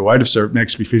airplane go out of service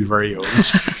makes me feel very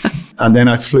old. And then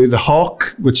I flew the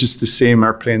Hawk, which is the same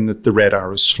airplane that the Red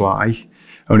Arrows fly.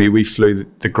 Only we flew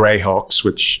the Greyhawks,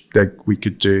 which we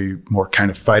could do more kind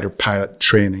of fighter pilot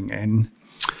training in.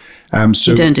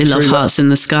 So you don't do love hearts in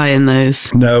the sky in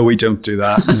those? No, we don't do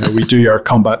that. No, we do our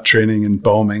combat training and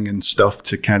bombing and stuff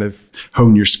to kind of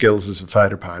hone your skills as a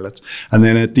fighter pilot. And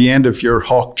then at the end of your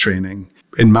Hawk training,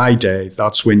 in my day,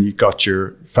 that's when you got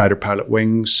your fighter pilot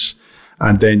wings.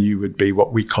 And then you would be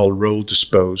what we call role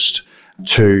disposed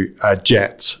to a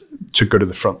jet to go to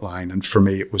the front line. And for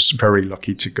me, it was very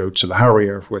lucky to go to the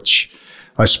Harrier, which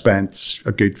I spent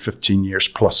a good 15 years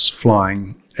plus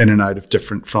flying in and out of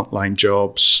different frontline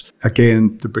jobs.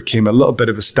 Again, there became a little bit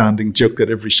of a standing joke that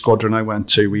every squadron I went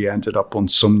to, we ended up on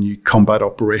some new combat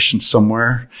operation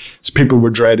somewhere. So people were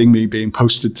dreading me being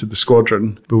posted to the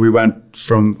squadron. But we went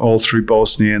from all through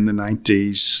Bosnia in the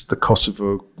 90s, the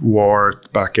Kosovo War,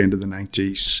 back end of the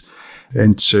 90s,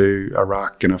 into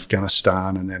Iraq and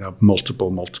Afghanistan, and then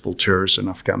multiple tours in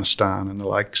Afghanistan and the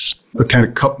likes. I kind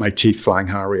of cut my teeth flying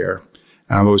Harrier.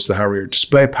 I was the Harrier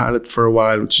display pilot for a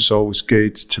while, which is always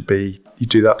good to be. You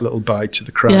do that little bye to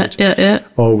the crowd. Yeah.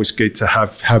 Always good to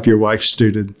have your wife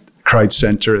stood in crowd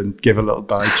centre and give a little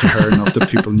bye to her. Not that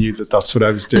people knew that that's what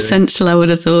I was doing. Essential, I would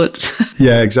have thought.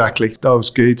 Yeah, exactly. That was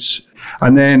good.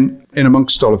 And then in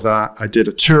amongst all of that, I did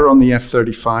a tour on the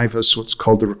F-35 as what's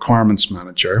called the requirements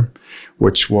manager,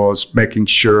 which was making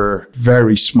sure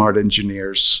very smart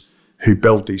engineers who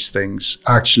build these things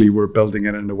actually were building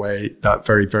it in a way that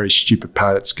very, very stupid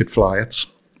pilots could fly it.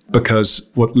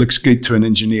 Because what looks good to an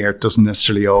engineer doesn't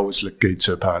necessarily always look good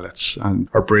to a pilot. And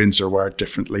our brains are wired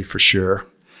differently for sure.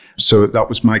 So that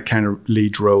was my kind of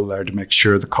lead role there, to make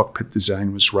sure the cockpit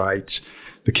design was right,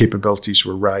 the capabilities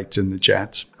were right in the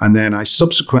jet. And then I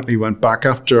subsequently went back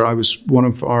after I was one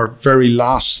of our very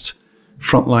last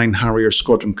frontline Harrier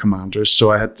squadron commanders.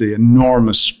 So I had the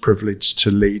enormous privilege to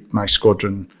lead my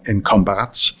squadron in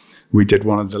combat. We did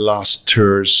one of the last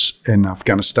tours in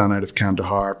Afghanistan out of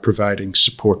Kandahar, providing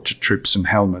support to troops in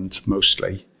Helmand,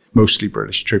 mostly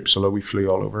British troops, although we flew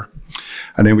all over.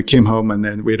 And then we came home, and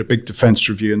then we had a big defence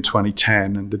review in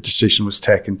 2010, and the decision was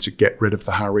taken to get rid of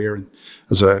the Harrier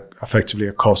as effectively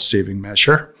a cost-saving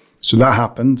measure. So that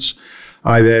happened.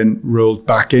 I then rolled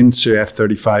back into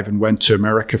F-35 and went to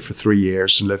America for 3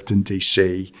 years and lived in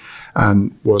DC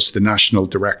and was the national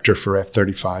director for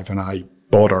F-35. And I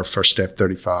bought our first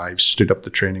F-35, stood up the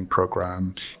training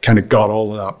program, kind of got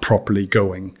all of that properly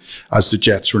going as the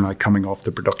jets were now coming off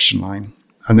the production line.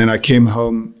 And then I came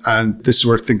home, and this is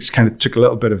where things kind of took a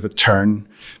little bit of a turn,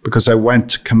 because I went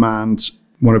to command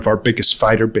one of our biggest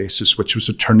fighter bases, which was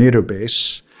a Tornado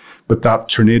base. But that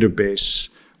Tornado base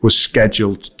was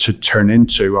scheduled to turn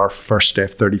into our first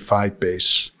F-35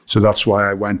 base. So that's why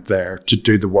I went there, to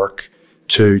do the work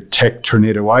to take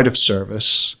Tornado out of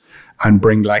service and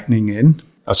bring Lightning in.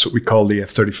 That's what we call the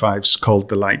F-35s, called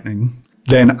the Lightning.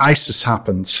 Then ISIS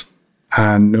happened,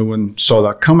 and no one saw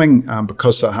that coming. And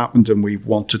because that happened and we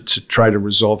wanted to try to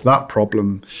resolve that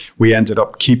problem, we ended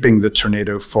up keeping the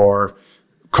Tornado for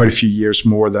quite a few years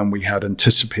more than we had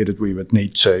anticipated we would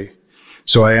need to.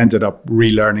 So I ended up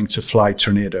relearning to fly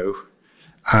Tornado,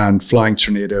 and flying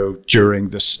Tornado during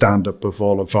the stand-up of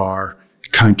all of our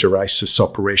counter-ISIS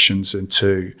operations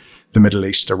into the Middle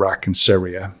East, Iraq and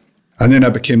Syria. And then I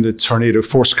became the Tornado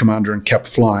Force Commander and kept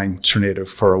flying Tornado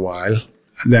for a while.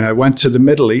 And then I went to the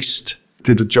Middle East,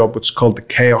 did a job what's called the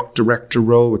CAOC Director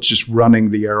role, which is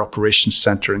running the Air Operations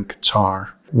Center in Qatar,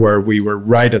 where we were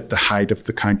right at the height of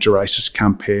the counter-ISIS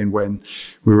campaign when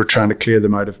we were trying to clear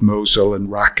them out of Mosul and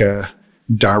Raqqa,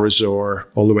 Dar ez-Zor,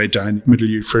 all the way down the Middle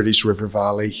Euphrates River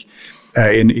Valley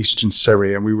in eastern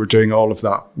Syria. And we were doing all of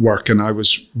that work, and I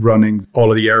was running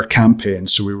all of the air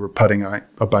campaigns. So we were putting out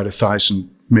about 1,000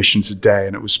 missions a day,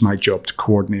 and it was my job to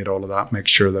coordinate all of that, make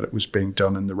sure that it was being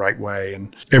done in the right way.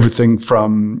 And everything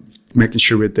from making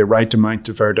sure we had the right amount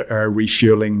of air-to-air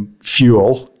refueling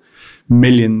fuel,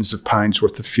 millions of pounds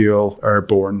worth of fuel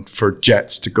airborne for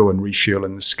jets to go and refuel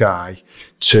in the sky,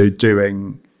 to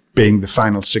being the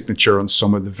final signature on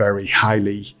some of the very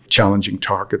highly challenging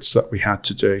targets that we had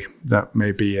to do, that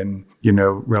may be in,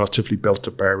 relatively built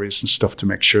up areas and stuff, to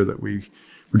make sure that we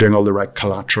were doing all the right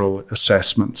collateral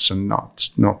assessments and not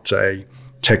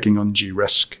taking undue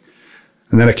risk.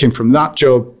 And then I came from that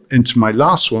job into my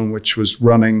last one, which was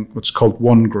running what's called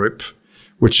One Group,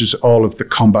 which is all of the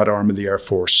combat arm of the Air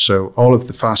Force. So all of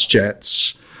the fast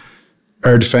jets,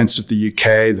 air defence of the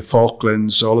UK, the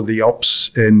Falklands, all of the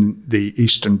ops in the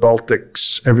Eastern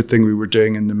Baltics, everything we were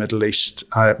doing in the Middle East.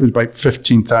 It was about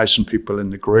 15,000 people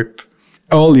in the group.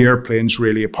 All the airplanes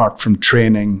really, apart from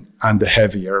training and the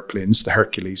heavy airplanes, the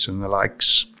Hercules and the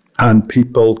likes, and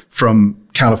people from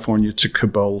California to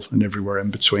Kabul and everywhere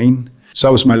in between. So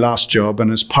that was my last job.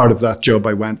 And as part of that job,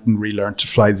 I went and relearned to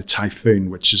fly the Typhoon,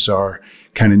 which is our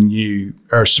kind of new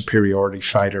air superiority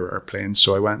fighter airplane.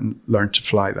 So I went and learned to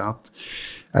fly that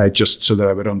just so that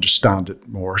I would understand it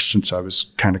more, since I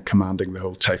was kind of commanding the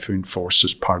whole Typhoon force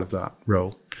as part of that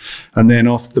role. And then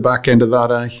off the back end of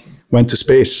that, I went to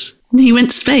space. He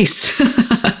went to space.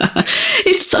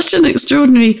 It's such an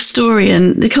extraordinary story.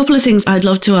 And a couple of things I'd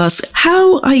love to ask.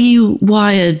 How are you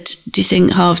wired, do you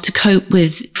think, Harv, to cope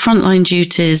with frontline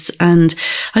duties? And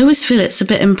I always feel it's a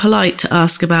bit impolite to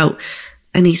ask about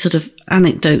any sort of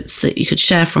anecdotes that you could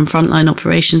share from frontline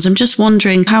operations. I'm just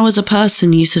wondering how, as a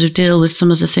person, you sort of deal with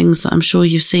some of the things that I'm sure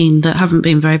you've seen that haven't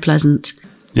been very pleasant.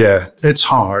 Yeah, it's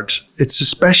hard. It's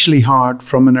especially hard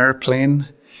from an airplane,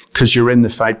 because you're in the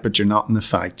fight, but you're not in the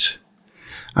fight.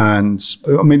 And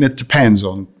I mean, it depends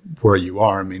on where you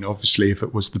are. I mean, obviously, if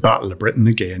it was the Battle of Britain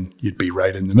again, you'd be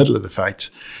right in the middle of the fight.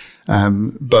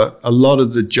 But a lot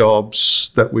of the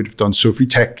jobs that we've done, so if we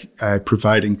take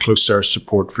providing close air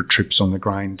support for troops on the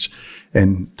ground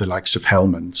in the likes of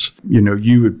Helmand,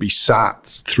 you would be sat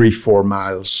 3-4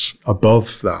 miles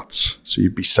above that. So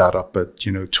you'd be sat up at,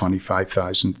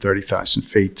 25,000, 30,000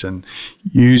 feet, and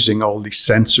using all these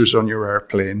sensors on your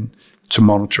airplane to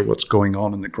monitor what's going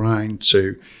on in the ground,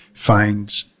 to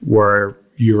find where,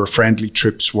 your friendly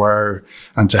troops were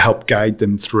and to help guide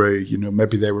them through.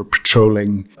 Maybe they were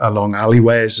patrolling along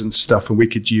alleyways and stuff, and we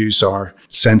could use our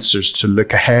sensors to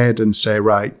look ahead and say,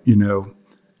 right,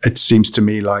 it seems to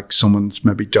me like someone's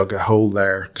maybe dug a hole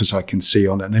there, because I can see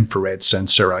on an infrared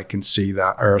sensor, I can see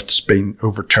that Earth's been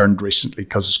overturned recently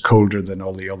because it's colder than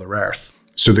all the other Earth.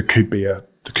 So there could be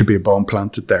a bomb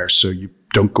planted there. So you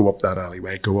don't go up that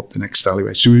alleyway, go up the next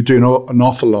alleyway. So we're doing an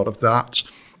awful lot of that.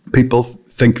 People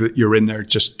think that you're in there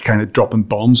just kind of dropping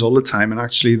bombs all the time, and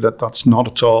actually that's not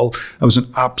at all. It was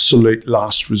an absolute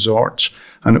last resort,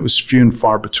 and it was few and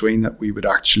far between that we would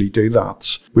actually do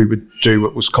that. We would do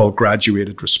what was called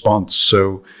graduated response.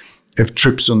 So if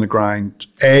troops on the ground,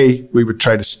 we would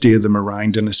try to steer them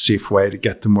around in a safe way to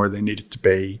get them where they needed to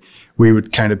be. We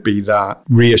would kind of be that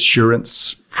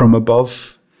reassurance from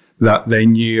above that they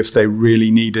knew if they really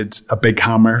needed a big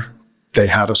hammer, they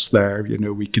had us there.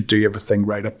 We could do everything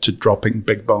right up to dropping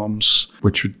big bombs,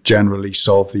 which would generally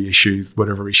solve the issue,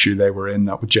 whatever issue they were in,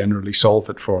 that would generally solve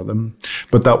it for them.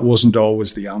 But that wasn't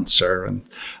always the answer. And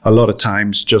a lot of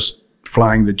times just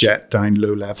flying the jet down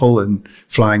low level and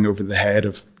flying over the head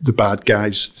of the bad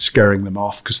guys, scaring them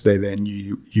off because they then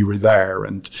knew you were there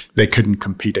and they couldn't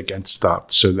compete against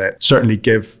that. So that certainly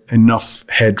give enough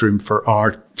headroom for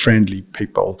our friendly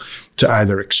people to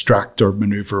either extract or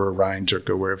maneuver around or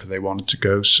go wherever they wanted to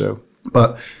go.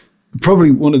 But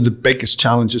probably one of the biggest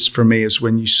challenges for me is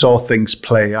when you saw things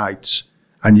play out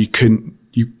and you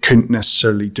couldn't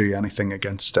necessarily do anything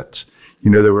against it.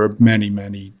 There were many,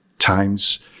 many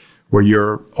times where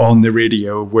you're on the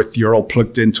radio you're all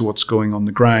plugged into what's going on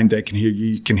the ground. They can hear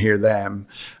you can hear them.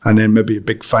 And then maybe a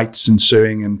big fight's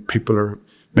ensuing and people are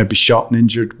maybe shot and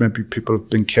injured. Maybe people have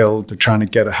been killed. They're trying to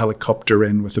get a helicopter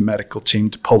in with a medical team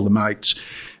to pull them out.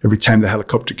 Every time the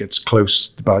helicopter gets close,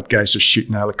 the bad guys are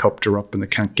shooting a helicopter up and they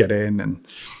can't get in. And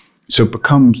so it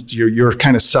becomes, you're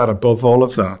kind of sat above all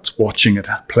of that, watching it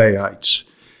play out.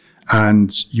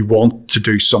 And you want to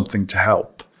do something to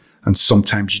help. And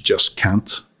sometimes you just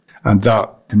can't. And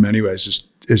that, in many ways,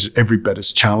 is every bit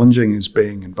as challenging as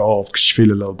being involved, because you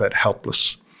feel a little bit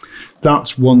helpless.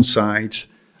 That's one side.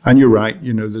 And you're right,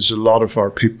 there's a lot of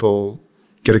our people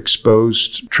get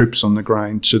exposed, troops on the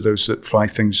ground, to those that fly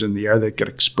things in the air. They get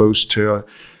exposed to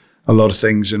a lot of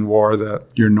things in war that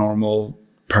your normal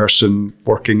person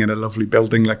working in a lovely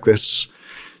building like this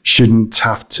shouldn't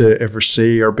have to ever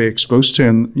see or be exposed to.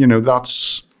 And,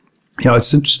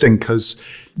 it's interesting because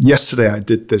yesterday I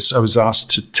did this. I was asked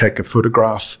to take a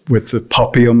photograph with the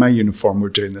poppy on my uniform. We're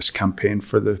doing this campaign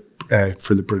for the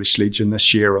British Legion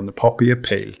this year on the poppy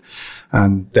appeal.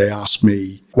 And they asked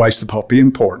me, why is the poppy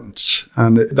important?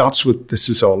 And that's what this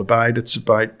is all about. It's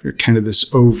about kind of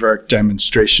this overt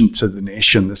demonstration to the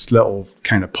nation, this little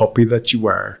kind of poppy that you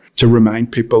wear, to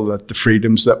remind people that the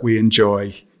freedoms that we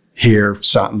enjoy here,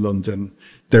 sat in London,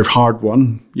 they're hard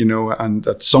won, and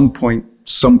at some point,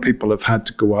 some people have had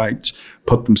to go out,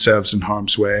 put themselves in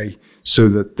harm's way so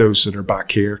that those that are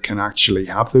back here can actually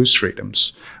have those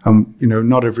freedoms.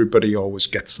 Not everybody always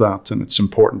gets that. And it's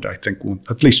important, I think,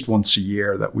 at least once a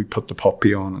year that we put the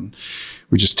poppy on and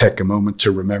we just take a moment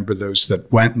to remember those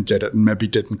that went and did it and maybe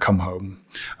didn't come home.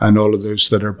 And all of those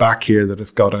that are back here that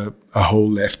have got a hole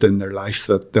left in their life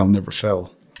that they'll never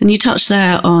fill. And you touched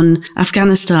there on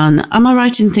Afghanistan. Am I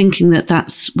right in thinking that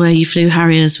that's where you flew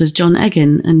Harriers with John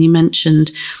Egan? And you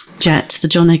mentioned Jet, the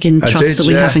John Egan trust that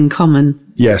we have in common.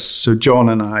 Yes, so John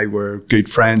and I were good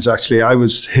friends. Actually, I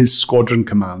was his squadron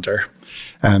commander.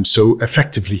 So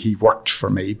effectively, he worked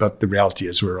for me. But the reality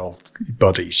is we're all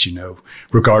buddies,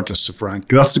 regardless of rank.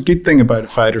 That's the good thing about a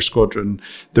fighter squadron.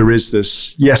 There is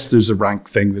this, yes, there's a rank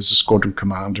thing. There's a squadron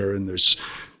commander and there's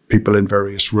people in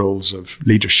various roles of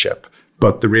leadership.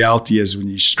 But the reality is when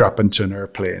you strap into an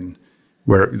airplane,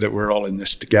 we're all in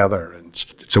this together and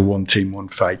it's a one team, one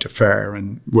fight affair.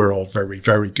 And we're all very,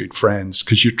 very good friends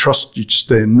because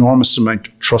the enormous amount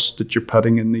of trust that you're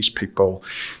putting in these people,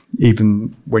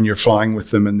 even when you're flying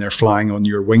with them and they're flying on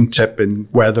your wingtip in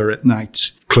weather at night,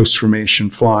 close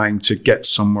formation flying to get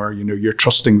somewhere, you're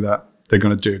trusting that they're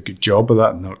going to do a good job of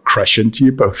that and not crash into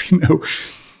you both,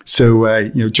 So,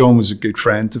 John was a good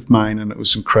friend of mine and it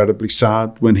was incredibly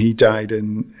sad when he died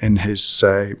in his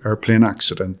airplane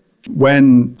accident.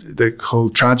 When the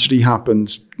whole tragedy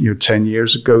happened, 10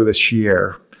 years ago this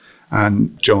year,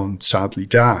 and John sadly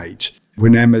died,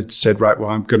 when Emmett said, right, well,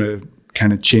 I'm going to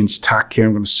kind of change tack here.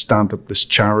 I'm going to stand up this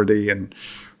charity and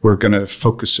we're going to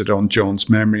focus it on John's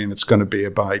memory. And it's going to be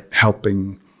about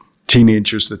helping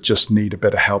teenagers that just need a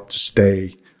bit of help to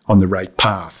stay on the right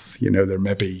path. They're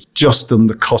maybe just on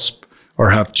the cusp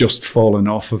or have just fallen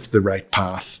off of the right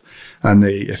path. And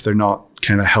if they're not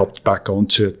kind of helped back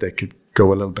onto it, they could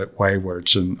go a little bit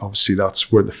wayward. And obviously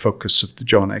that's where the focus of the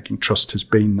John Egging Trust has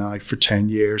been now for 10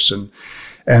 years. And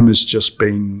Emma's just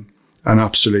been an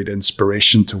absolute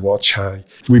inspiration to watch how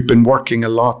we've been working a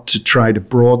lot to try to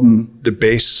broaden the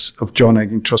base of John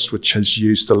Egging Trust, which has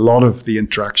used a lot of the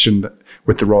interaction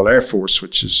with the Royal Air Force,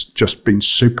 which has just been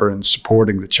super in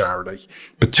supporting the charity,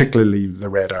 particularly the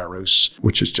Red Arrows,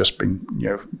 which has just been,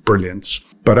 brilliant.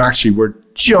 But actually, we're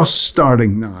just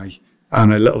starting now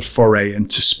on a little foray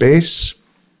into space,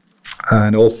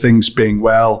 and all things being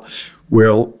well,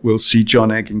 we'll see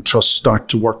John Egging Trust start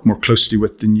to work more closely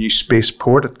with the new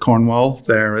spaceport at Cornwall,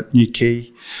 there at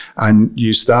Newquay, and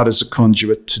use that as a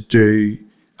conduit to do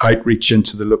outreach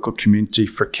into the local community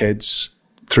for kids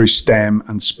through STEM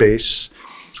and space.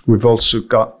 We've also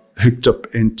got hooked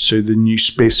up into the new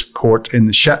spaceport in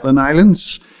the Shetland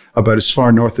Islands, about as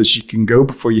far north as you can go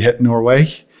before you hit Norway.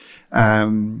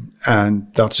 And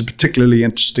that's a particularly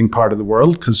interesting part of the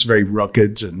world because it's very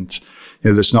rugged and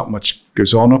there's not much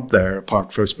goes on up there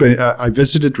apart from us. But I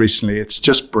visited recently. It's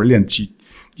just brilliant.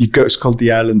 You go. It's called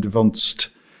the Island of Unst,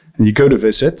 and you go to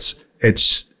visit.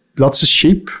 It's lots of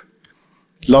sheep,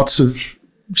 lots of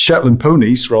Shetland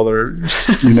ponies, rather,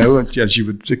 as you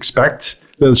would expect.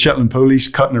 Little Shetland ponies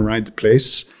cutting around the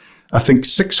place. I think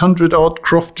 600 odd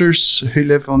crofters who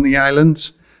live on the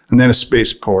island, and then a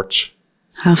spaceport.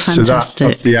 How fantastic. So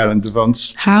that's the Island of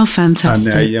Unst. How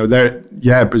fantastic. And,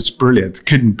 it was brilliant.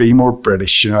 Couldn't be more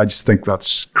British. I just think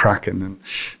that's cracking. And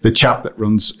the chap that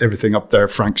runs everything up there,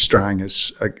 Frank Strang,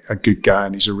 is a good guy,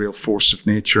 and he's a real force of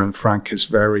nature. And Frank has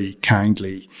very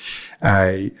kindly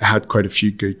had quite a few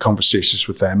good conversations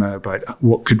with Emma about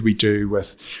what could we do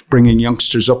with bringing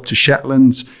youngsters up to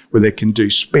Shetland where they can do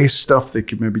space stuff. They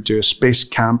could maybe do a space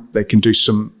camp. They can do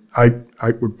some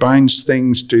outward bounds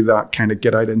things, do that kind of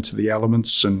get out into the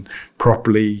elements and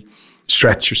properly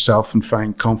stretch yourself and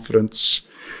find confidence.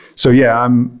 So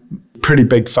I'm a pretty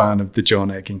big fan of the John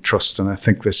Egging Trust, and I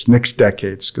think this next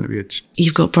decade is going to be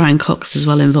You've got Brian Cox as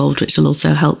well involved, which will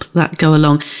also help that go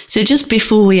along. So just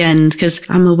before we end, because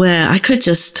I'm aware I could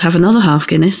just have another half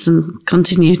Guinness and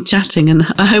continue chatting, and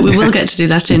I hope we will get to do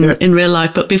that in real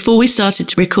life. But before we started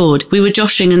to record, we were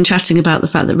joshing and chatting about the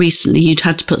fact that recently you'd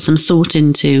had to put some thought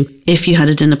into if you had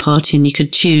a dinner party and you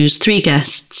could choose 3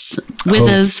 guests, with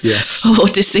us or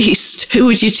deceased. Who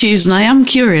would you choose? And I am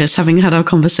curious, having had our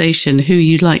conversation, who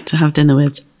you'd like to have dinner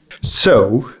with.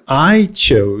 So I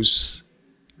chose,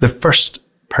 the first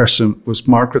person was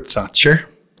Margaret Thatcher,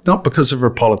 not because of her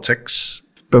politics,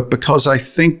 but because I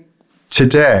think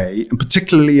today, and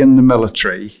particularly in the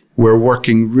military, we're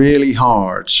working really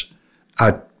hard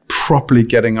at properly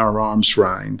getting our arms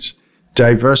round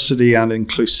diversity and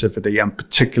inclusivity, and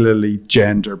particularly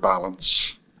gender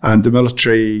balance. And the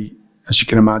military, as you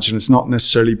can imagine, has not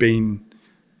necessarily been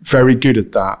very good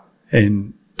at that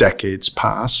in decades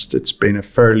past. It's been a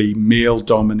fairly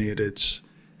male-dominated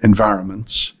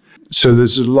environment. So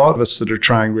there's a lot of us that are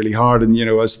trying really hard. And,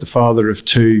 as the father of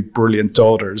 2 brilliant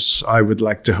daughters, I would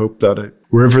like to hope that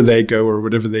wherever they go or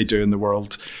whatever they do in the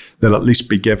world, they'll at least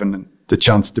be given the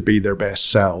chance to be their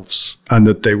best selves, and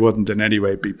that they wouldn't in any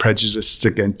way be prejudiced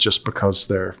against just because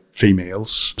they're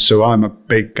females. So I'm a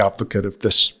big advocate of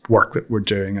this work that we're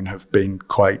doing and have been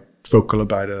quite vocal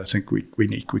about it. I think we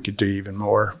could do even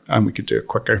more, and we could do it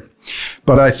quicker.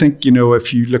 But I think,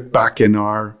 if you look back in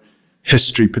our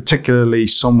history, particularly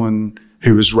someone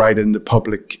who was right in the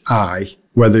public eye,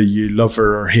 whether you love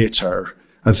her or hate her,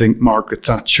 I think Margaret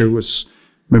Thatcher was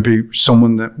maybe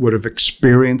someone that would have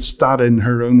experienced that in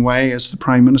her own way as the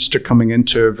Prime Minister, coming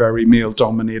into a very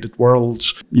male-dominated world.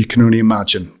 You can only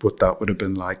imagine what that would have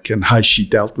been like and how she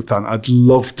dealt with that. I'd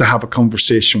love to have a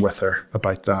conversation with her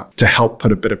about that to help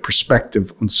put a bit of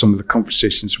perspective on some of the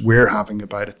conversations we're having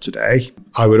about it today.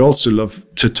 I would also love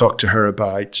to talk to her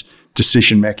about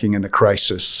decision-making in a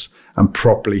crisis and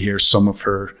properly hear some of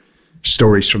her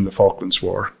stories from the Falklands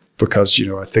War. Because,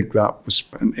 I think that was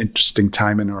an interesting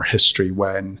time in our history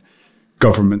when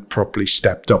government properly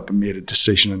stepped up and made a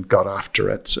decision and got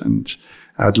after it. And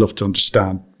I'd love to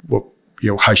understand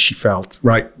how she felt.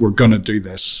 Right, we're going to do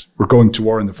this. We're going to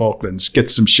war in the Falklands. Get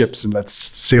some ships and let's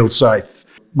sail south.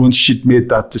 Once she'd made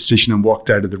that decision and walked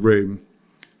out of the room,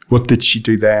 what did she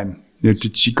do then?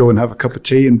 Did she go and have a cup of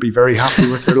tea and be very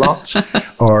happy with her lot?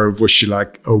 Or was she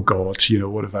like, oh God,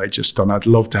 what have I just done? I'd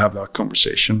love to have that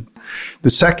conversation.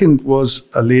 The second was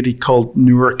a lady called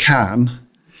Noor Khan,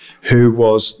 who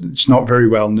was not very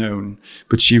well known,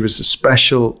 but she was a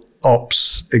special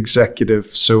ops executive,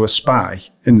 so a spy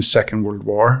in the Second World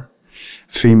War,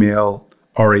 female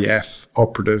RAF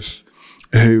operative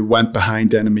who went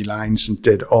behind enemy lines and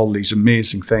did all these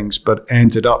amazing things, but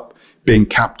ended up being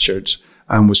captured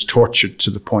and was tortured to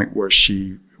the point where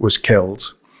she was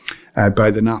killed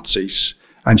by the Nazis.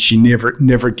 And she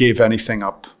never gave anything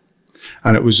up.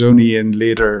 And it was only in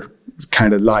later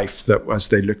kind of life that as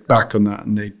they looked back on that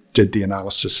and they did the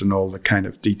analysis and all the kind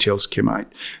of details came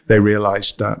out, they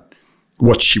realized that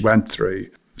what she went through,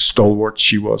 stalwart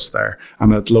she was there.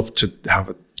 And I'd love to have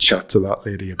a chat to that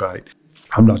lady about.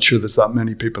 I'm not sure there's that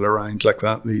many people around like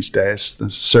that these days.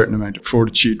 There's a certain amount of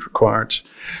fortitude required.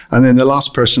 And then the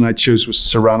last person I chose was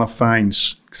Sir Ranulph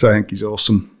Fiennes, because I think he's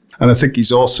awesome. And I think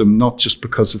he's awesome not just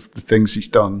because of the things he's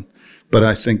done, but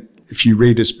I think if you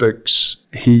read his books,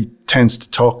 he tends to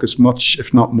talk as much,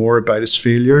 if not more, about his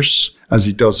failures as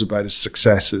he does about his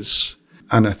successes.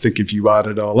 And I think if you add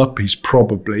it all up, he's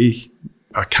probably,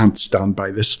 I can't stand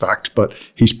by this fact, but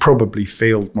he's probably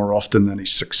failed more often than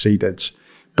he's succeeded.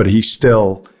 But he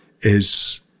still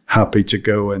is happy to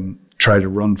go and try to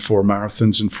run 4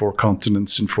 marathons in 4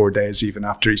 continents in 4 days, even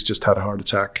after he's just had a heart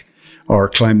attack, or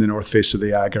climb the north face of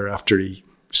the Eiger after he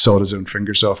sawed his own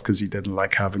fingers off because he didn't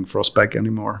like having frostbite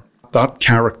anymore. That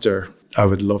character, I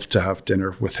would love to have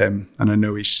dinner with him. And I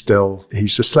know he's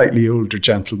a slightly older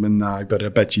gentleman now, but I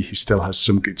bet you he still has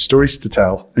some good stories to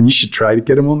tell. And you should try to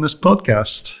get him on this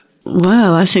podcast.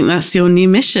 Well, I think that's your new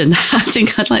mission. I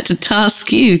think I'd like to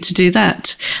task you to do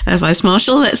that,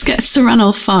 Vice-Marshal. Let's get Sir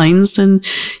Ranulph Fiennes and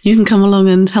you can come along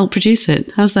and help produce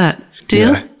it. How's that?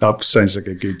 Deal? Yeah, that sounds like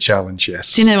a good challenge,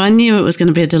 yes. Do you know, I knew it was going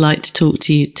to be a delight to talk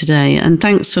to you today. And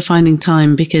thanks for finding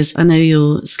time, because I know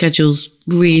your schedule's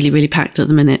really, really packed at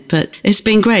the minute. But it's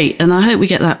been great. And I hope we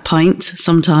get that pint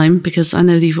sometime, because I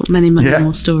know that you've got many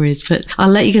more stories. But I'll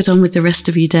let you get on with the rest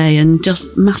of your day. And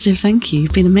just massive thank you.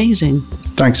 You've been amazing.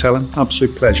 Thanks, Helen.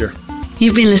 Absolute pleasure.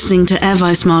 You've been listening to Air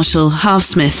Vice-Marshal Harv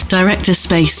Smyth, Director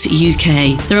Space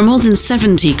UK. There are more than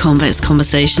 70 Convex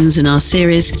conversations in our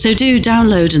series, so do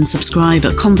download and subscribe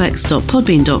at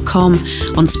convex.podbean.com,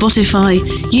 on Spotify,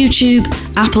 YouTube,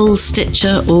 Apple,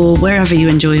 Stitcher, or wherever you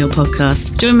enjoy your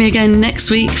podcasts. Join me again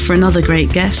next week for another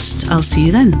great guest. I'll see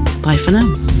you then. Bye for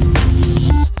now.